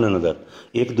एडमॉनिशिंग वन अनदर,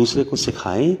 एक दूसरे को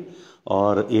सिखाएं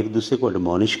और एक दूसरे को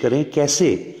एडमॉनिश करें.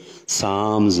 कैसे?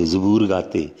 साम्स, ज़बूर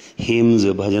गाते, हिम्स,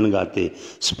 भजन गाते,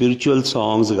 स्पिरिचुअल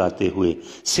सॉन्ग्स गाते हुए,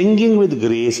 singing with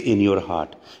grace in your heart.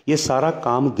 ये सारा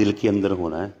काम दिल के अंदर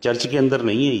होना है, चर्च के अंदर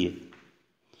नहीं है.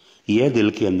 ये है दिल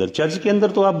के अंदर. चर्च के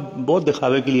अंदर तो आप बहुत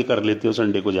दिखावे के लिए कर लेते हो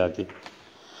संडे को जाके,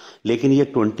 लेकिन ये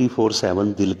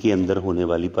 24/7 दिल के अंदर होने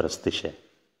वाली परस्तिश है.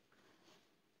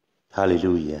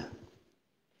 Hallelujah.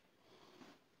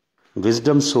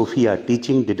 Wisdom Sophia,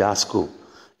 teaching didasco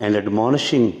and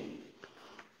admonishing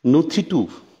nuthitu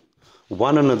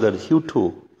one another, huto,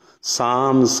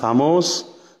 psalms, samos,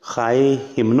 chae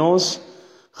hymnos,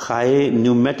 chae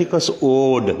pneumaticus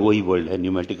ode, वही वर्ड है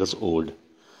pneumaticus ode.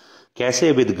 कैसे?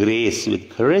 with grace, with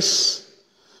grace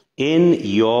in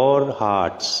your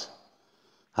hearts.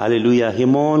 Hallelujah.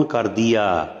 हिमोन कर दिया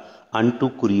unto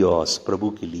kurios, प्रभु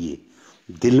के लिए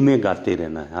दिल में गाते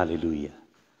रहना है. हालेलुया.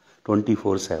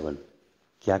 24/7.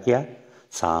 क्या क्या?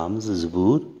 Sam's,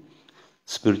 ज़बूर,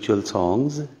 spiritual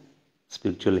songs,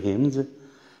 spiritual hymns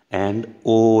and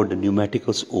odd,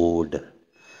 न्यूमेटिकस odd,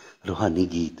 रूहानी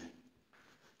गीत.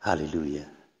 हालेलुया.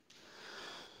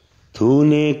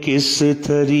 तूने किस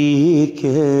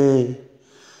तरीके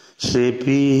से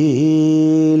पी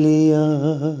लिया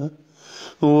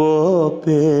वो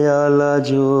प्याला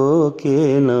जो के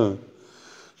न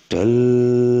टल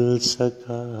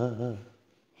सका.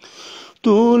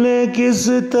 तूने किस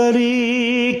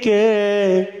तरीके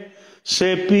से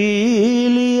पी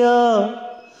लिया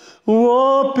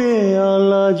वो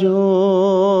प्याला जो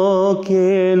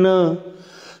के न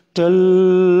टल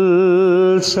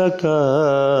सका.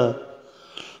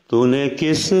 तूने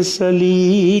किस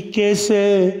सलीके से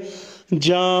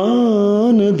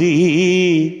जान दी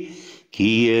कि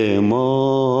ये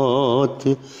मौत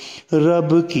रब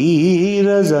की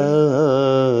रजा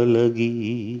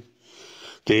लगी.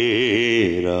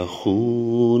 तेरा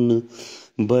खून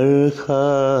बरखा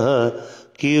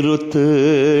की रुत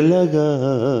लगा.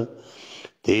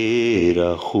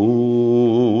 तेरा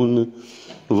खून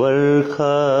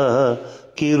बरखा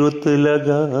की रुत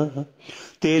लगा.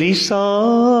 तेरी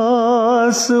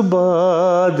सांस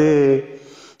बादे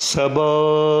सबा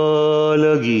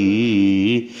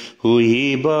लगी.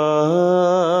 हुई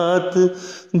बात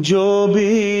जो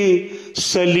भी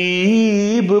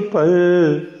सलीब पर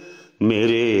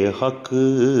मेरे हक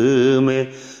में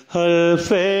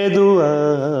हल्फे दुआ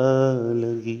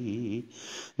लगी.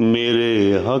 मेरे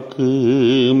हक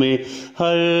में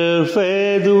हल्फे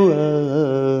दुआ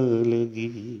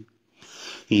लगी.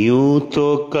 यूं तो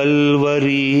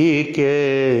कलवरी के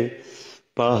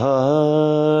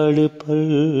पहाड़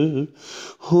पर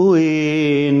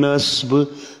हुए नस्ब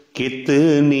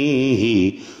कितनी ही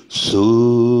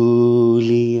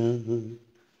सूलियां.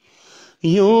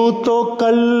 यूं तो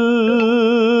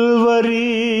कलवरी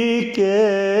के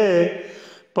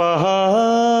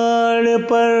पहाड़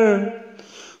पर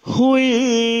हुई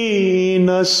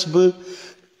नस्ब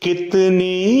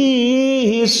कितनी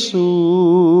ही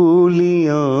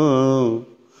सूलियां.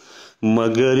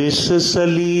 मगर इस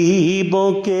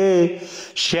सलीबों के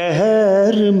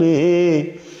शहर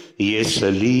में ये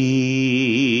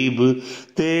सलीब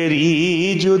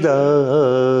तेरी जुदा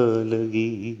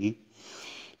लगी.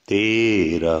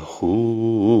 तेरा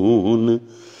खून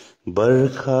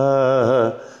बरखा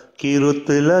की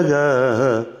रुत लगा.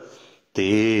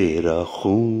 तेरा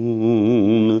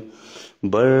खून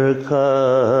बरखा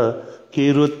की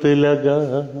रुत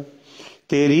लगा.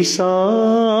 तेरी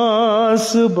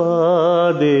सांस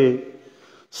बादे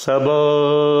सबा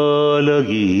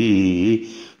लगी.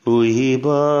 हुई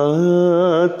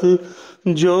बात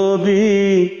जो भी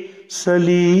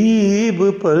सलीब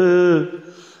पर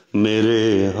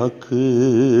मेरे हक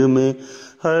में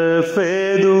हल्फे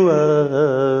दुआ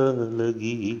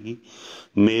लगी.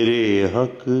 मेरे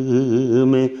हक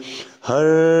में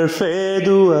हल्फे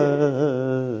दुआ.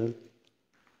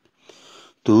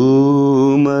 तू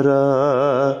मरा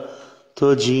तो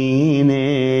जीने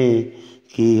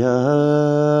की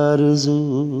आरज़ू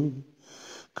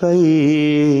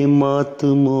कई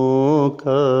मातमों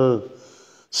का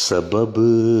सबब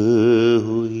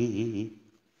हुई.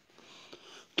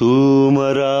 तू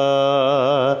मरा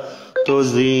तो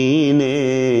जीने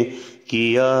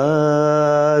की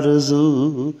आरज़ू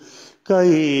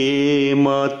कई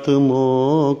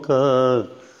मातमों का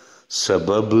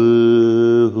सबब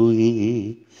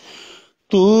हुई।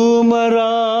 तू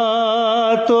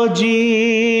मरा तो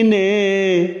जीने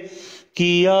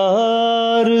की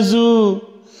आरज़ू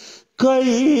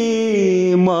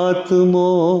कई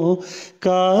मातमों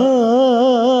का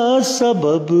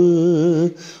सबब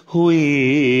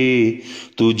हुई।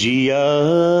 तू जिया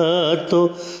तो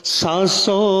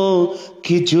सांसों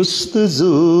की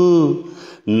जुस्तजू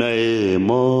नए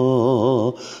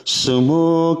मौसमों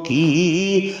की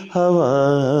हवा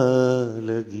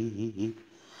लगी।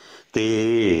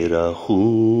 तेरा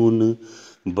खून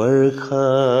बरखा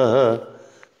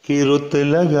की रुत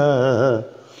लगा,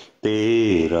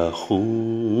 तेरा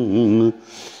खून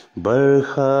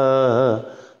बरखा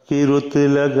की रुत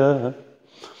लगा।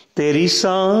 तेरी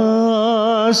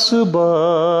सांस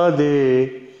बादे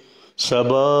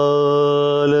सबा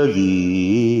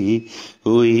लगी।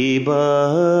 हुई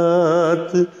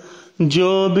बात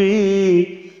जो भी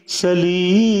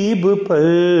सलीब पर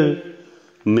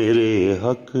मेरे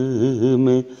हक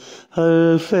में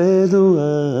हर्फ़े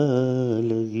दुआ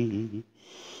लगी।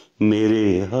 मेरे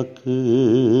हक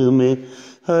में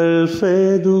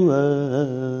हर्फ़े दुआ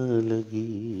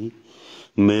लगी।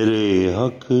 मेरे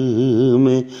हक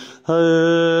में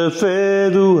हर्फ़े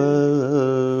दुआ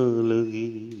लगी।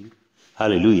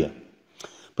 हालेलुया।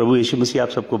 प्रभु यीशु मसीह आप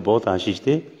सबको बहुत आशीष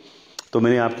दे। तो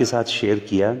मैंने आपके साथ शेयर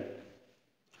किया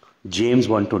जेम्स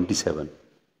 1:27,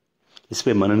 इस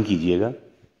पे मनन कीजिएगा।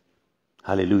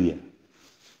 हालेलुया।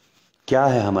 क्या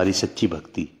है हमारी सच्ची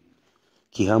भक्ति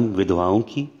कि हम विधवाओं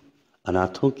की,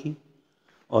 अनाथों की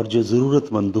और जो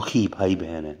जरूरतमंद दुखी भाई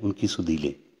बहन हैं उनकी सुधि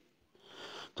लें।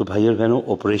 तो भाई और बहनों,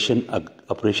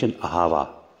 ऑपरेशन अहावा,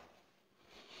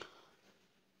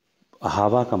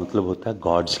 अहावा का मतलब होता है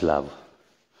गॉड्स लव।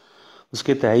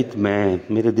 उसके तहत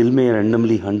मेरे दिल में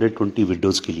रैंडमली 120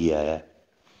 विडोज के लिए आया है,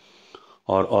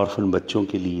 और ऑर्फन बच्चों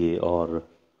के लिए, और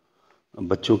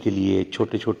बच्चों के लिए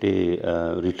छोटे छोटे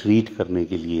रिट्रीट करने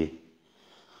के लिए।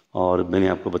 और मैंने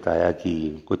आपको बताया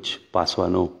कि कुछ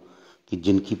पासवानों की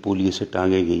जिनकी पोलियो से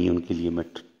टांगे गई हैं उनके लिए मैं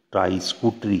ट्राई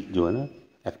स्कूटरी जो है ना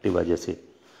एक्टिवा जैसे,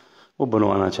 वो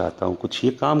बनवाना चाहता हूँ। कुछ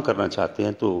ये काम करना चाहते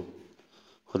हैं तो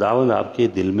खुदावंद आपके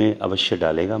दिल में अवश्य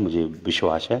डालेगा, मुझे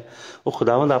विश्वास है। वो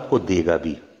खुदावंद आपको देगा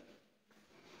भी।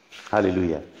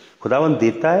 हालेलुया। खुदावंद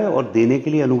देता है और देने के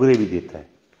लिए अनुग्रह भी देता है।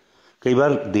 कई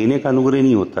बार देने का अनुग्रह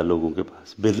नहीं होता लोगों के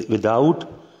पास। Without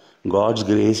God's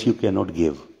grace you can not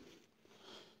give.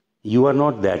 You are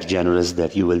not that generous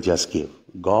that you will just give.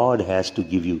 God has to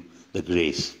give you the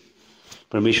grace.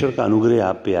 परमेश्वर का अनुग्रह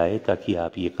आप पे आए ताकि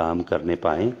आप ये काम करने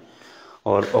पाएं।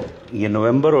 और ये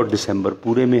नवंबर और दिसंबर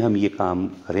पूरे में हम ये काम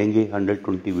करेंगे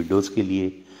 120 विडोज के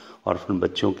लिए, ऑर्फन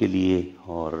बच्चों के लिए,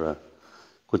 और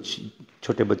कुछ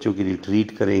छोटे बच्चों की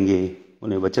रिट्रीट करेंगे,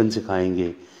 उन्हें वचन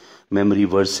सिखाएंगे, मेमोरी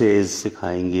वर्सेस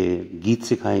सिखाएंगे, गीत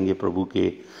सिखाएंगे प्रभु के,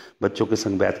 बच्चों के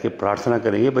संग बैठ के प्रार्थना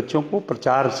करेंगे, बच्चों को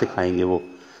प्रचार सिखाएंगे, वो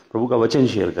प्रभु का वचन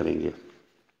शेयर करेंगे।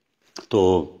 तो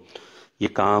ये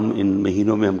काम इन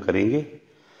महीनों में हम करेंगे।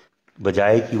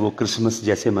 बजाय कि वो क्रिसमस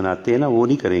जैसे मनाते हैं ना, वो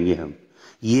नहीं करेंगे हम।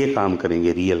 ये काम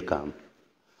करेंगे, रियल काम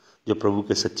जो प्रभु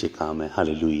के सच्चे काम है।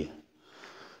 हालेलुया।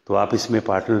 तो आप इसमें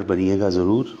पार्टनर बनिएगा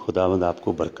ज़रूर। खुदावंद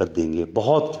आपको बरकत देंगे,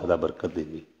 बहुत ज़्यादा बरकत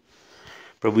देंगे।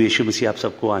 प्रभु यीशु मसीह आप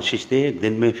सबको आशीष दे। एक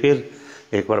दिन में फिर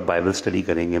एक बार बाइबल स्टडी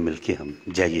करेंगे मिलके हम।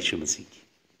 जय यीशु मसीह की।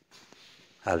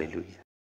 हालेलुया।